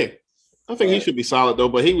 Yeah, I think he should be solid though.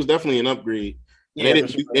 But he was definitely an upgrade. Yeah, they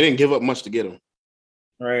didn't give up much to get him.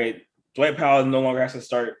 Right. Dwight Powell no longer has to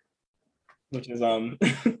start, which is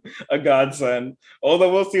a godsend.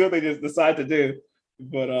 Although we'll see what they just decide to do.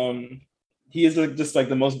 But he is just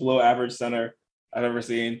the most below average center I've ever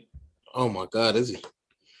seen. Oh my God, is he?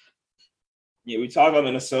 Yeah, we talked about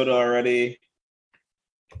Minnesota already.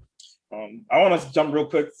 I want to jump real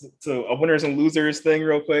quick to a winners and losers thing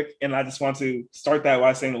real quick, and I just want to start that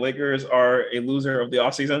by saying the Lakers are a loser of the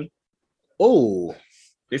offseason. Oh,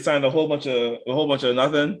 They signed a whole bunch of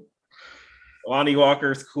nothing. Lonnie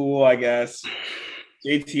Walker's cool, I guess.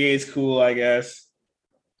 JTA's cool, I guess.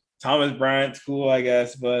 Thomas Bryant's cool, I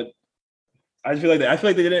guess, but I feel like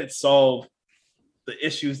they didn't solve the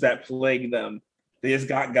issues that plague them. They just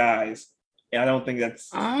got guys, and I don't think that's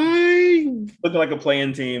I looking like a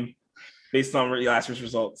playing team based on last year's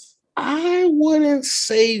results. I wouldn't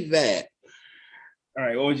say that. All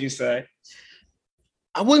right, what would you say?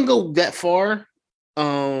 I wouldn't go that far.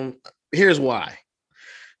 Here's why.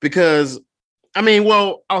 Because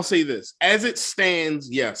I'll say this. As it stands,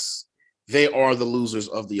 yes, they are the losers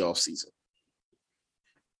of the offseason.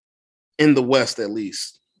 In the West, at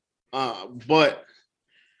least. But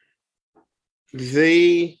what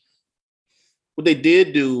they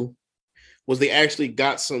did do was they actually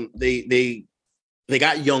got they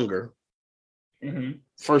got younger. Mm-hmm.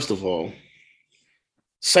 First of all.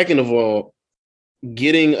 Second of all,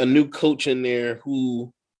 getting a new coach in there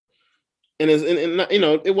who and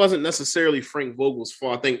it wasn't necessarily Frank Vogel's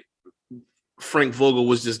fault. I think Frank Vogel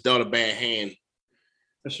was just dealt a bad hand.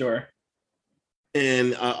 For sure.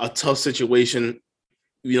 In a tough situation,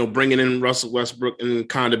 bringing in Russell Westbrook and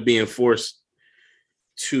kind of being forced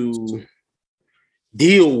to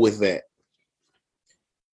deal with that.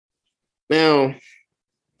 Now,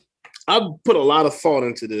 I've put a lot of thought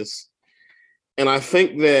into this, and I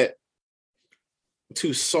think that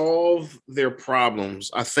to solve their problems,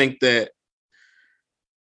 I think that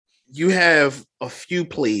you have a few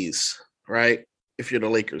plays, right? If you're the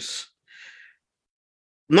Lakers.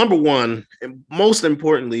 Number one, and most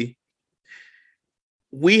importantly,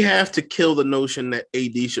 we have to kill the notion that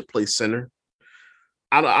AD should play center.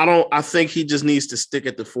 I think he just needs to stick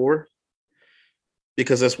at the 4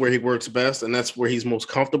 because that's where he works best and that's where he's most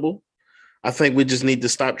comfortable. I think we just need to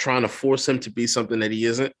stop trying to force him to be something that he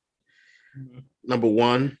isn't. Mm-hmm. Number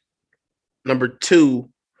one. Number two,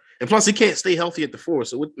 and plus he can't stay healthy at the 4,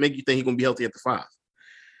 so what make you think he's going to be healthy at the 5?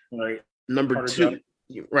 Right. Number two,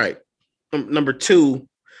 right. Number two,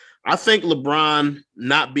 I think LeBron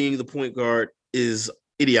not being the point guard is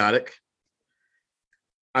idiotic.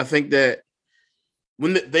 I think that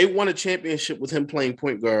when they won a championship with him playing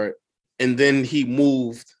point guard, and then he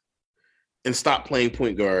moved and stopped playing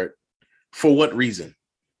point guard, for what reason?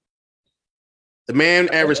 The man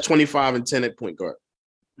averaged 25 and 10 at point guard.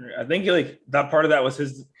 I think that part of that was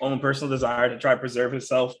his own personal desire to try to preserve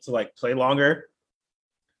himself to play longer.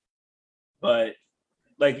 But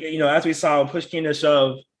as we saw, push came to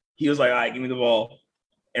shove, he was like, all right, give me the ball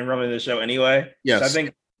and run the show anyway. Yes. So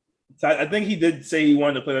I think he did say he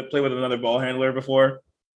wanted to play with another ball handler before.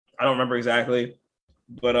 I don't remember exactly.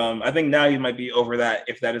 But I think now he might be over that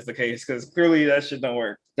if that is the case, because clearly that shit don't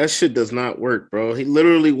work. That shit does not work, bro. He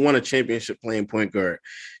literally won a championship playing point guard.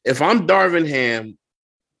 If I'm Darvin Ham,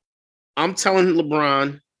 I'm telling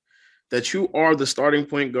LeBron that you are the starting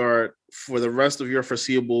point guard for the rest of your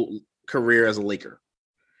foreseeable career as a Laker,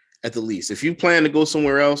 at the least. If you plan to go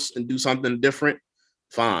somewhere else and do something different,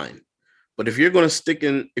 fine. But if you're going to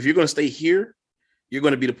stay here, you're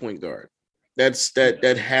going to be the point guard.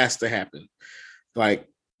 That has to happen. Like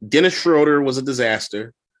Dennis Schroeder was a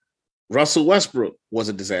disaster. Russell Westbrook was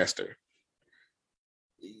a disaster.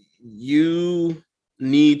 You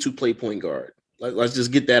need to play point guard. Let's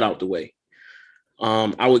just get that out the way.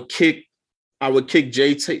 I would kick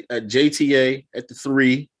JTA at the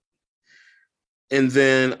 3, and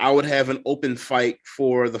then I would have an open fight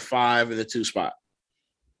for the 5 and the 2 spot.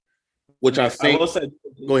 Which I think.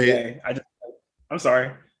 Go ahead. I'm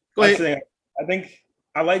sorry. Go ahead. I think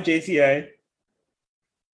I like JTA.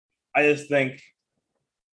 I just think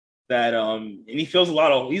that and he feels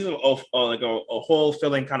he's a hole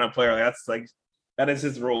filling kind of player. That is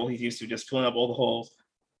his role. He's used to just filling up all the holes.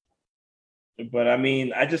 But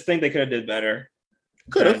I just think they could have did better.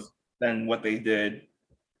 Than what they did,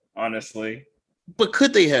 honestly. But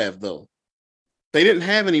could they have though? They didn't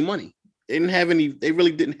have any money. They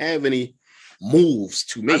really didn't have any moves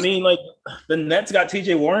to make. The Nets got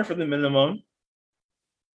TJ Warren for the minimum.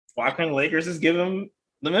 Why couldn't Lakers just give him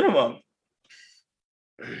the minimum?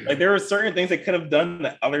 There were certain things they could have done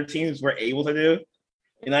that other teams were able to do,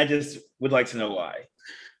 and I just would like to know why.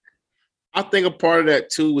 I think a part of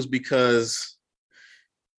that too was because,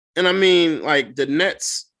 and the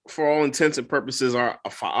Nets, for all intents and purposes, are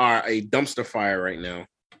a dumpster fire right now.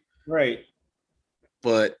 Right.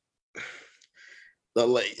 But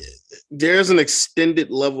there's an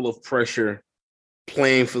extended level of pressure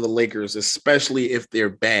playing for the Lakers, especially if they're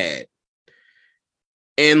bad.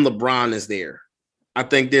 and LeBron is there. I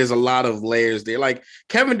think there's a lot of layers there. Like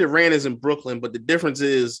Kevin Durant is in Brooklyn, but the difference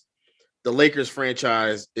is the Lakers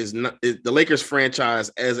franchise is not the Lakers franchise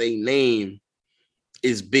as a name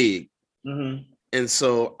is big. Mm-hmm. And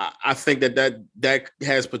so I think that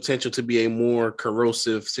has potential to be a more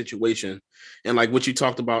corrosive situation. And like what you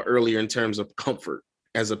talked about earlier in terms of comfort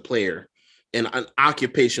as a player and an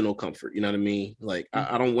occupational comfort, you know what I mean? Like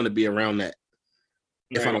I don't want to be around that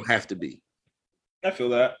if I don't have to be. I feel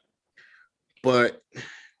that. But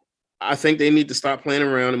I think they need to stop playing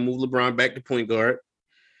around and move LeBron back to point guard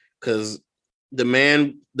because the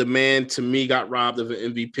man to me got robbed of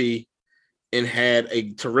an MVP and had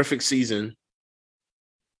a terrific season.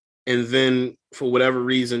 And then for whatever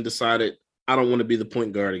reason decided I don't want to be the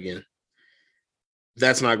point guard again.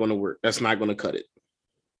 That's not going to work. That's not going to cut it.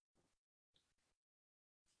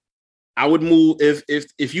 I would move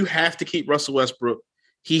if you have to keep Russell Westbrook,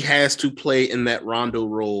 he has to play in that Rondo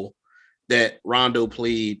role that Rondo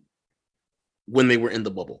played when they were in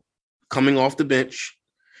the bubble, coming off the bench,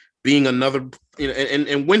 being another,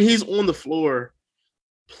 and when he's on the floor,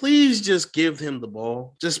 please just give him the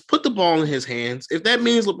ball. Just put the ball in his hands. If that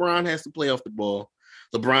means LeBron has to play off the ball,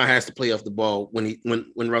 LeBron has to play off the ball when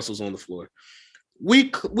Russell's on the floor.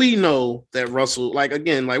 We know that Russell, like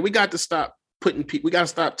again, like we got to stop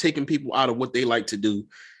taking people out of what they like to do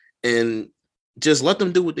and just let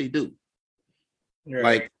them do what they do. Right.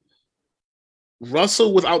 Like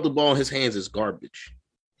Russell without the ball in his hands is garbage.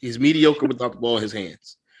 He's mediocre without the ball in his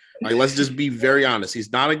hands. Like, let's just be very honest. He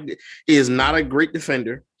is not a great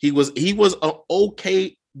defender. He was an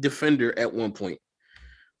okay defender at one point.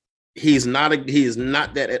 He is not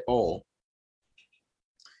that at all.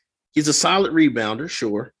 He's a solid rebounder,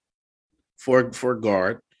 sure, for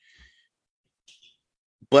guard.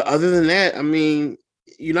 But other than that, I mean,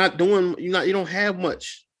 you don't have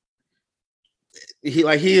much. He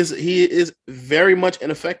is very much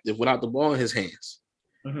ineffective without the ball in his hands.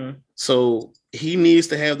 Mm-hmm. So he needs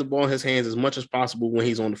to have the ball in his hands as much as possible when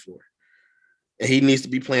he's on the floor. And he needs to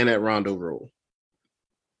be playing that Rondo role.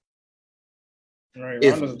 Right.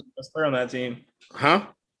 Rondo's the best player on that team. Huh?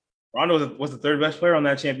 Rondo was the third best player on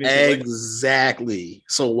that championship. Exactly.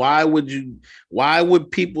 So why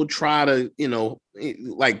would people try to,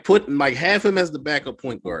 have him as the backup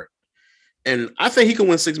point guard? And I think he can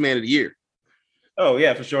win 6 man of the year. Oh,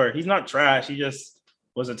 yeah, for sure. He's not trash. He just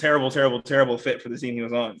was a terrible, terrible, terrible fit for the team he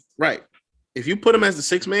was on. Right. If you put him as the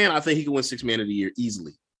 6 man, I think he can win 6 man of the year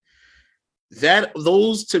easily.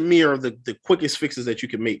 Those to me are the quickest fixes that you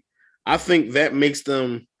can make. I think that makes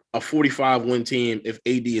them a 45-win team if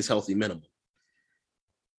AD is healthy minimum.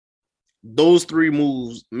 Those 3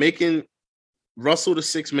 moves, making Russell the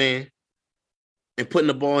 6 man and putting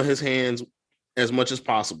the ball in his hands as much as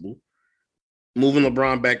possible, moving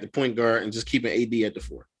LeBron back to point guard and just keeping AD at the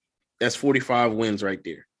 4. That's 45 wins right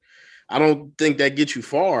there. I don't think that gets you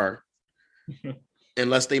far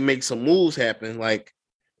unless they make some moves happen. Like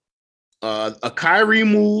a Kyrie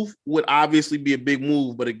move would obviously be a big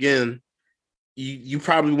move, but again, you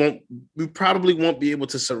probably won't be able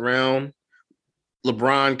to surround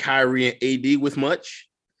LeBron, Kyrie, and AD with much.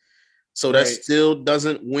 So that still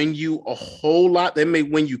doesn't win you a whole lot. They may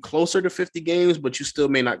win you closer to 50 games, but you still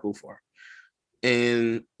may not go far.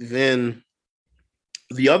 And then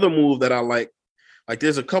the other move that I like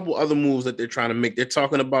there's a couple other moves that they're trying to make. They're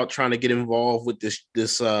talking about trying to get involved with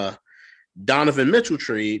this Donovan Mitchell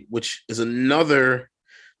trade, which is another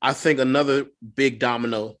big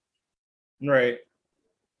domino. Right.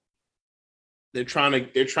 They're trying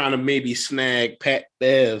to maybe snag Pat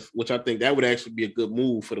Bev, which I think that would actually be a good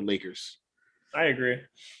move for the Lakers. I agree.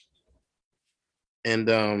 And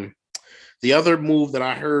the other move that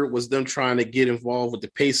I heard was them trying to get involved with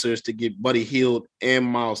the Pacers to get Buddy Hield and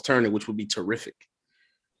Miles Turner, which would be terrific.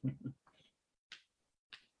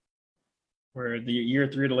 Where the year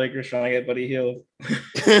 3 of the Lakers trying to get Buddy Hield.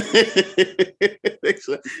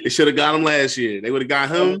 They should have got him last year. They would have got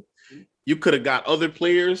him. You could have got other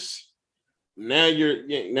players. Now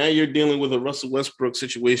you're dealing with a Russell Westbrook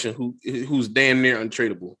situation who's damn near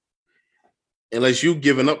untradeable, unless you've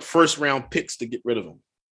given up first round picks to get rid of him.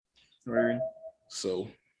 Right. So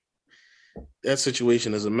that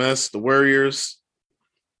situation is a mess. The Warriors,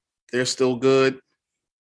 they're still good.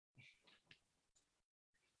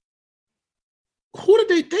 Who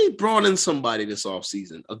did they brought in somebody this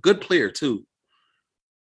offseason? A good player too.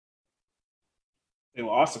 They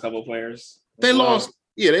lost a couple players. They lost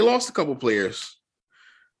a couple players.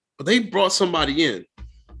 But they brought somebody in.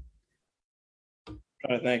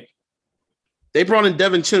 Trying to think. They brought in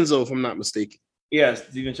DiVincenzo, if I'm not mistaken. Yes,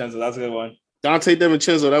 DiVincenzo. That's a good one. Dante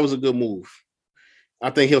DiVincenzo, that was a good move. I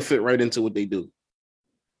think he'll fit right into what they do.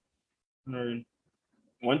 One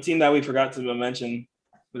team that we forgot to mention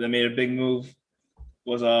that made a big move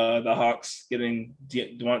was the Hawks getting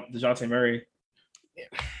DeJounte Murray.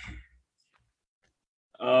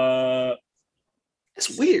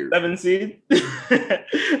 It's weird. 7 seed,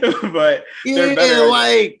 but yeah,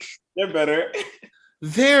 they're better.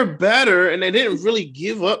 They're better, and they didn't really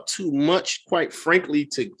give up too much, quite frankly,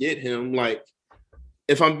 to get him. Like,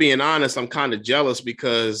 if I'm being honest, I'm kind of jealous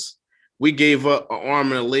because we gave up an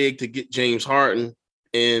arm and a leg to get James Harden,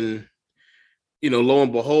 and lo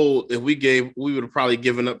and behold, if we would have probably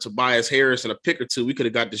given up Tobias Harris and a pick or two. We could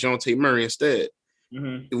have got DeJounte Murray instead.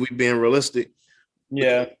 If we being realistic.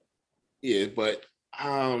 Yeah. Yeah, but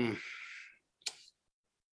I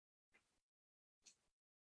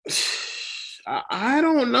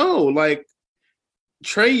don't know. Like,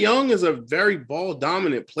 Trae Young is a very ball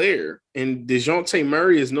dominant player, and DeJounte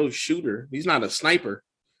Murray is no shooter. He's not a sniper,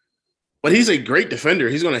 but he's a great defender.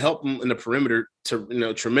 He's going to help him in the perimeter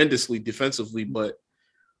to tremendously defensively. But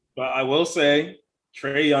I will say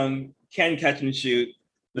Trae Young can catch and shoot.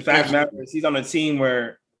 The fact of the matter is he's on a team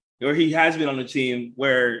or he has been on a team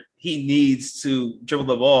where he needs to dribble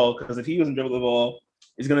the ball, because if he doesn't dribble the ball,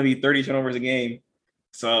 it's going to be 30 turnovers a game.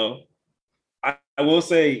 So I will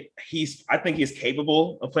say I think he's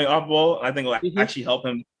capable of playing off ball. I think it'll actually help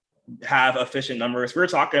him have efficient numbers. We were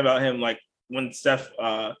talking about him like when Steph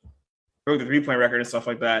broke the 3-point record and stuff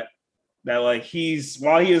like that. That like he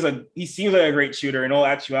seems like a great shooter. In all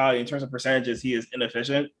actuality, in terms of percentages, he is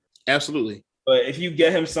inefficient. Absolutely. But if you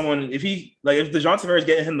get him if DeJounte Murray is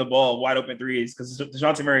getting him the ball wide open threes, because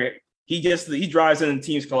DeJounte Murray, he drives in and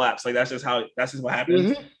teams collapse. Like that's just what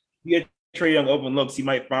happens. You get Trae Young open looks, he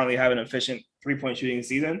might finally have an efficient 3-point shooting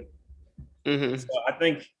season. So I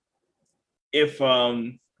think if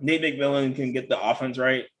Nate McMillan can get the offense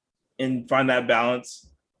right and find that balance,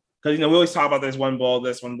 because we always talk about there's one ball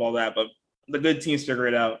this, one ball that, but the good teams figure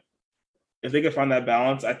it out. If they can find that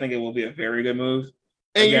balance, I think it will be a very good move.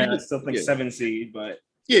 And again, I still think 7 seed, but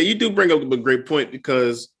you do bring up a great point,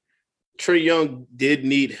 because Trae Young did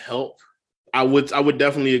need help. I would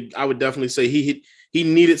definitely say he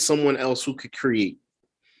needed someone else who could create.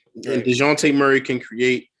 Right. And DeJounte Murray can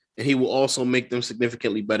create, and he will also make them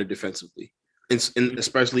significantly better defensively, and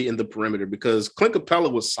especially in the perimeter, because Clint Capella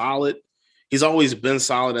was solid. He's always been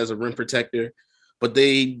solid as a rim protector, but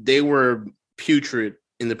they were putrid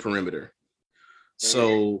in the perimeter.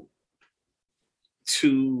 So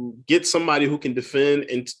to get somebody who can defend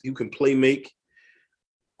and who can play make,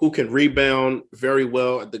 who can rebound very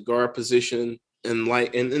well at the guard position and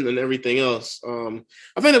everything else, I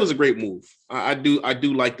think it was a great move. I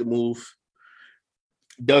do like the move.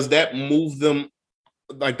 Does that move them?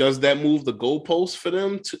 Like, does that move the goalposts for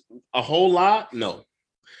them to a whole lot? No.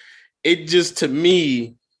 It just, to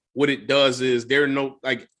me, what it does is I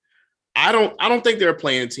don't think they're a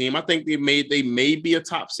playing team. I think they may be a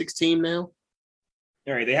top 6 team now.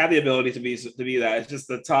 All right, they have the ability to be that. It's just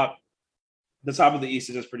the top of the East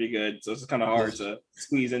is just pretty good, so it's kind of hard to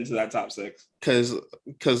squeeze into that top 6. Because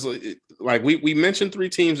like we mentioned 3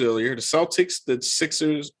 teams earlier: the Celtics, the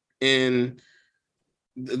Sixers, and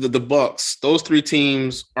the Bucks. Those 3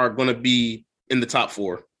 teams are going to be in the top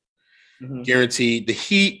 4, guaranteed. The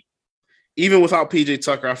Heat, even without PJ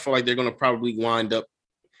Tucker, I feel like they're going to probably wind up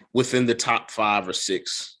within the top 5 or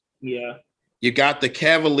 6. Yeah. You got the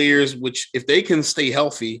Cavaliers, which if they can stay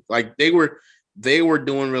healthy, like they were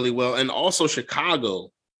doing really well. And also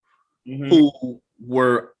Chicago, who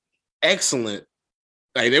were excellent.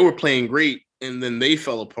 Like, they were playing great, and then they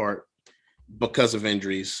fell apart because of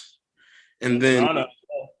injuries. And then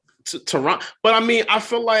Toronto. But I mean, I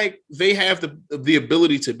feel like they have the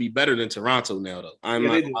ability to be better than Toronto now, though. I'm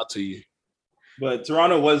not lying to you. But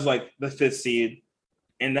Toronto was like the 5th seed,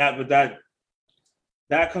 and that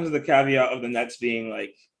comes with the caveat of the Nets being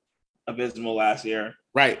like abysmal last year.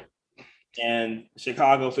 Right. And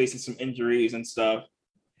Chicago facing some injuries and stuff.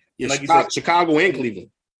 Yeah, like Chicago and Cleveland.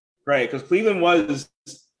 Right, because Cleveland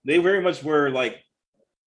they very much were like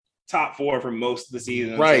top 4 for most of the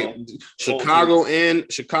season. Right. Chicago and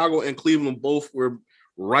Cleveland both were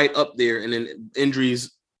right up there, and then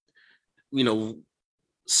injuries,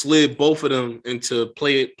 slid both of them into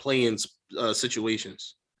play-in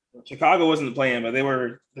situations. Chicago wasn't the play-in, but they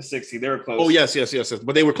were the 6th seed. They were close. Oh, yes.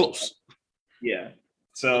 But they were close. Yeah.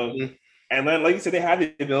 So, and then, like you said, they have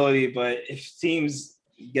the ability, but if teams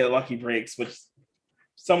get lucky breaks, which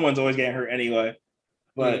someone's always getting hurt anyway.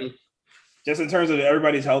 But just in terms of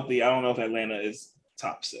everybody's healthy, I don't know if Atlanta is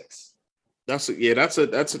top 6. That's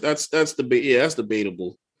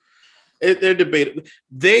debatable. They're debatable.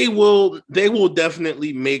 They will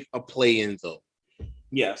definitely make a play-in, though.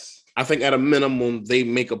 Yes. I think at a minimum they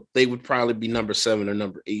would probably be number 7 or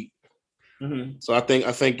number 8. Mm-hmm. So I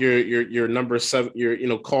think your number 7,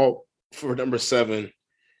 your call for number 7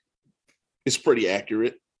 is pretty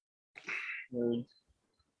accurate.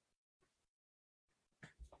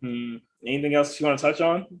 Anything else you want to touch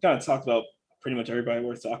on? We kind of talked about pretty much everybody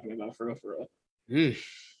worth talking about for real.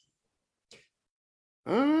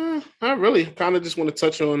 I really kind of just want to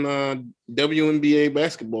touch on WNBA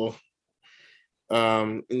basketball,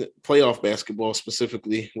 in the playoff basketball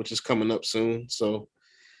specifically, which is coming up soon. So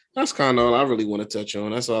that's kind of all I really want to touch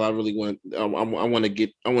on. That's all I really want. I want to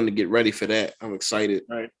get ready for that. I'm excited.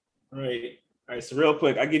 Right. All right. So real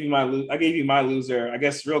quick, I gave you my loser. I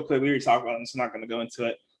guess real quick, we already talked about it, so I'm not going to go into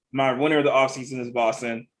it. My winner of the offseason is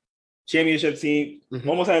Boston. Championship team,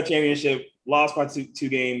 almost had a championship, lost by two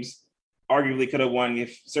games. Arguably could have won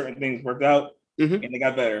if certain things worked out, and they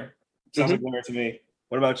got better. Sounds like winner to me.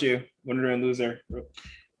 What about you? Winner and loser?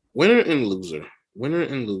 Winner and loser.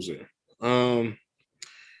 I'm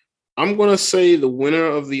going to say the winner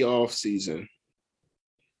of the offseason.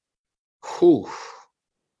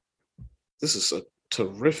 This is a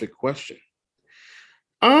terrific question.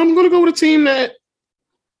 I'm going to go with a team that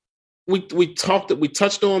we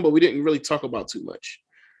touched on, but we didn't really talk about too much.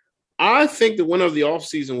 I think the winner of the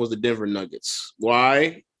offseason was the Denver Nuggets.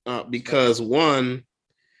 Why? Because one,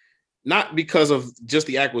 not because of just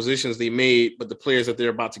the acquisitions they made, but the players that they're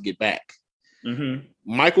about to get back.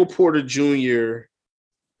 Michael Porter Jr.,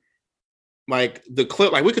 like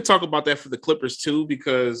we could talk about that for the Clippers too,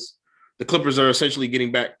 because the Clippers are essentially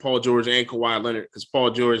getting back Paul George and Kawhi Leonard, because Paul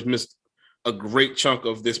George missed a great chunk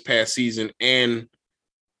of this past season and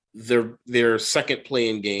their second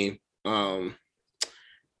playing game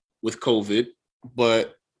with COVID.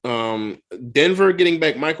 But Denver getting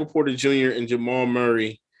back Michael Porter Jr. and Jamal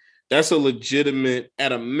Murray, that's a legitimate,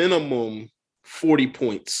 at a minimum, 40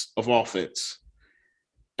 points of offense.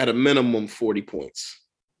 At a minimum, 40 points.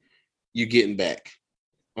 You're getting back.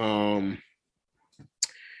 And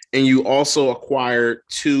you also acquired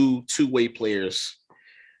two-way players.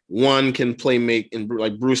 One can play make, and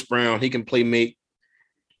like Bruce Brown, he can play make.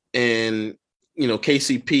 And,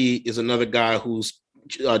 KCP is another guy who's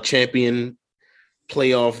a champion,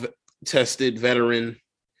 playoff tested veteran,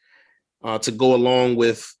 to go along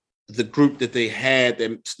with the group that they had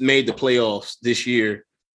that made the playoffs this year,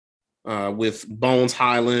 with Bones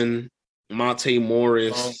Highland, Monte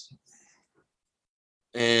Morris.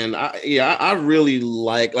 And I really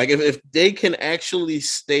like if they can actually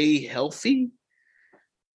stay healthy,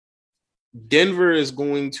 Denver is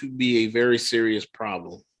going to be a very serious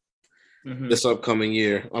problem this upcoming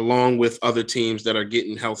year, along with other teams that are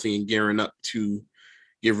getting healthy and gearing up to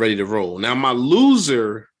get ready to roll. Now, my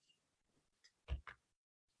loser,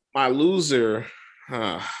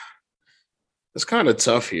 it's kind of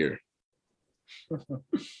tough here.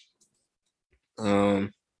 A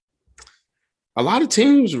lot of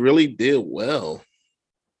teams really did well.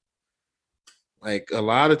 Like a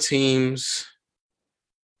lot of teams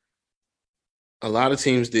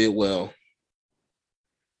did well.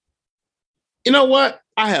 You know what?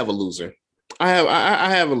 I have a loser. I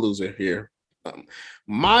have a loser here.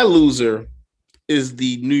 My loser is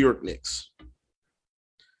the New York Knicks.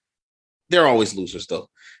 They're always losers, though.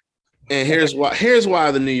 And here's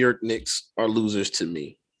why the New York Knicks are losers to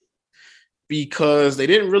me. Because they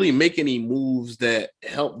didn't really make any moves that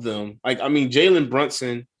helped them. Jalen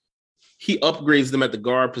Brunson, he upgrades them at the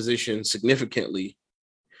guard position significantly.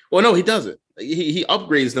 Well, no, he doesn't. He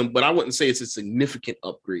upgrades them, but I wouldn't say it's a significant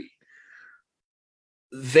upgrade.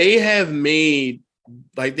 They have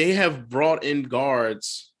brought in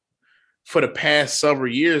guards for the past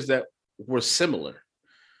several years that were similar.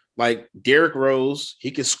 Like Derrick Rose,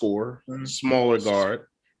 he could score, smaller guard.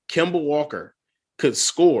 Kemba Walker could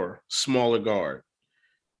score, smaller guard.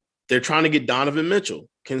 They're trying to get Donovan Mitchell,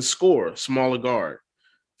 can score, smaller guard.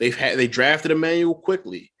 They drafted Emmanuel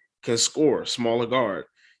Quickly, can score, smaller guard.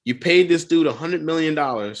 You paid this dude $100 million,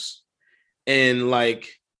 and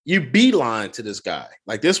you beeline to this guy.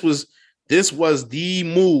 Like this was the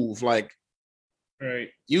move. Like, right,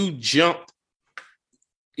 you jumped,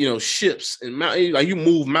 ships and you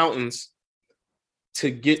move mountains to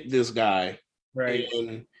get this guy. Right.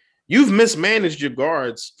 And you've mismanaged your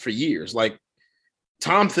guards for years. Like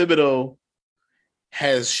Tom Thibodeau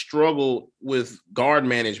has struggled with guard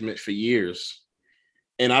management for years.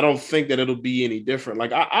 And I don't think that it'll be any different.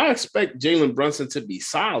 Like I expect Jalen Brunson to be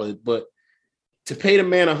solid, but to pay the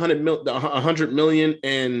man $100 million,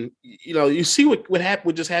 and you see what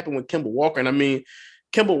just happened with Kemba Walker. And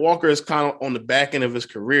Kemba Walker is kind of on the back end of his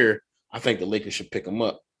career. I think the Lakers should pick him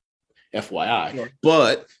up, FYI. Sure.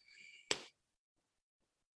 But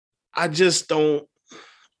I just don't.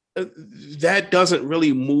 That doesn't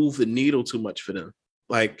really move the needle too much for them.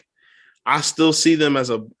 Like, I still see them as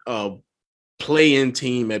a play-in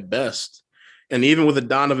team at best. And even with a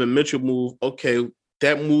Donovan Mitchell move, okay,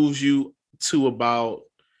 that moves you to what,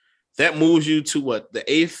 the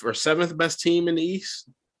 8th or 7th best team in the East?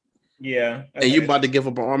 Yeah. And you're about to give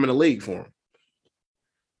up an arm and a leg for him.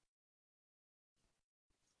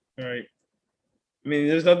 All right. I mean,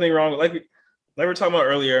 there's nothing wrong. Like we were talking about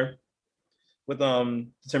earlier with the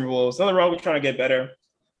Timberwolves. Nothing wrong with trying to get better.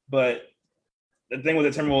 But the thing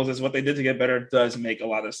with the Timberwolves is what they did to get better does make a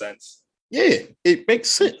lot of sense. Yeah, it makes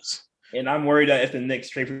sense. And I'm worried that if the Knicks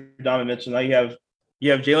trade for Donovan Mitchell, now you have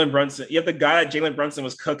Jalen Brunson. You have the guy that Jalen Brunson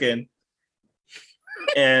was cooking.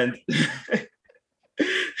 And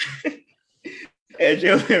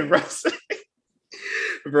Jalen Brunson,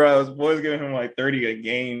 bro, his boys giving him like 30 a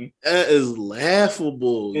game. That is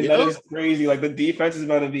laughable. And that is crazy. Like, the defense is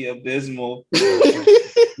about to be abysmal.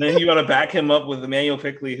 Then you got to back him up with Emmanuel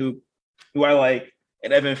Quickley, who I like,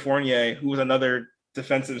 and Evan Fournier, who was another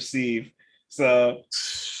defensive sieve. So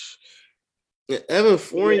Evan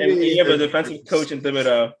Fournier, and you have a defensive coach in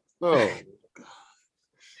Thibodeau. Oh,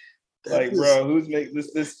 like, bro, who's making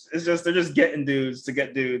this? It's just they're just getting dudes to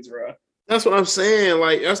get dudes, bro. That's what I'm saying.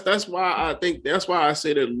 Like, that's why I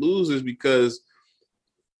say they're losers, because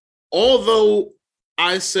although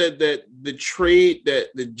I said that the trade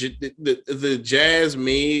that the Jazz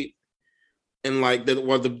made, and like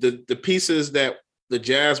the pieces that the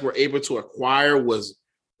Jazz were able to acquire was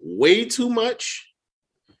way too much,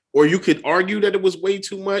 or you could argue that it was way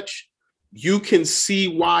too much, you can see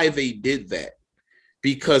why they did that,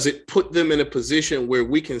 because it put them in a position where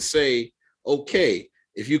we can say, okay,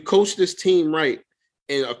 if you coach this team right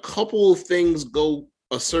and a couple of things go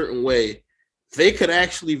a certain way, they could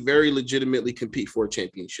actually very legitimately compete for a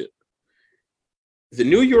championship. The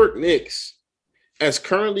New York Knicks, as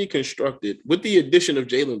currently constructed, with the addition of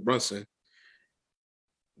Jalen Brunson,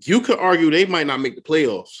 you could argue they might not make the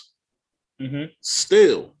playoffs. Mm-hmm.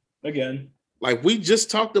 Still. Again. Like we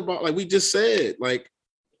just talked about, like we just said, like,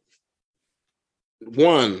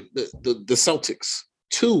 1, the Celtics,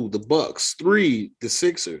 2, the Bucks, 3, the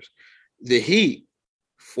Sixers, the Heat,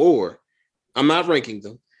 4, I'm not ranking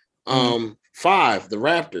them. 5, the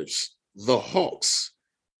Raptors, the Hawks,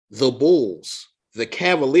 the Bulls, the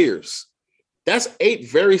Cavaliers. That's 8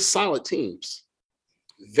 very solid teams.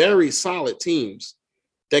 Very solid teams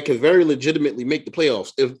that can very legitimately make the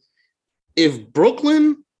playoffs. If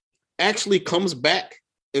Brooklyn actually comes back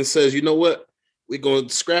and says, you know what, we're going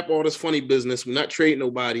to scrap all this funny business, we're not trading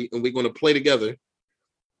nobody, and we're going to play together,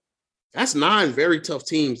 that's 9 very tough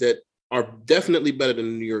teams that are definitely better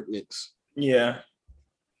than the New York Knicks. Yeah.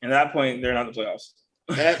 At that point, they're not in the playoffs.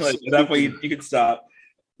 Like, at that point, you could stop.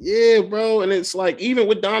 Yeah, bro. And it's like, even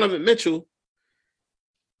with Donovan Mitchell,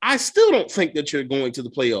 I still don't think that you're going to the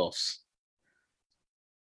playoffs.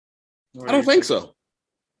 I don't think so.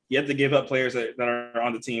 You have to give up players that are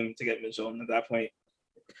on the team to get Mitchell. And at that point,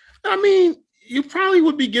 I mean, you probably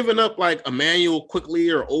would be giving up like Emmanuel Quickley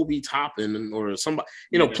or Obi Toppin or somebody,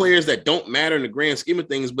 players that don't matter in the grand scheme of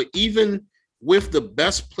things. But even with the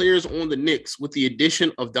best players on the Knicks, with the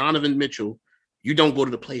addition of Donovan Mitchell, you don't go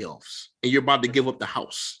to the playoffs, and you're about to give up the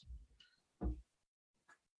house.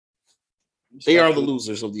 They are the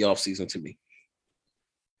losers of the offseason to me.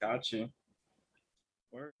 Got you.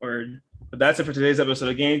 Word. But that's it for today's episode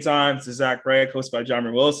of Game Time. This is Zach Gregg, hosted by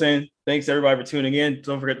John Wilson. Thanks everybody for tuning in.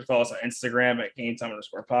 Don't forget to follow us on Instagram at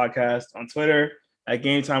GameTime_podcast, on Twitter at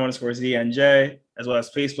GameTime_ZNJ, as well as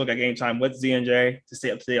Facebook at GameTime with ZNJ to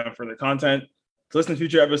stay up to date on further content. To listen to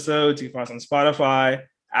future episodes, you can find us on Spotify,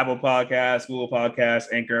 Apple Podcasts, Google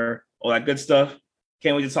Podcasts, Anchor, all that good stuff.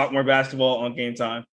 Can't wait to talk more basketball on Game Time.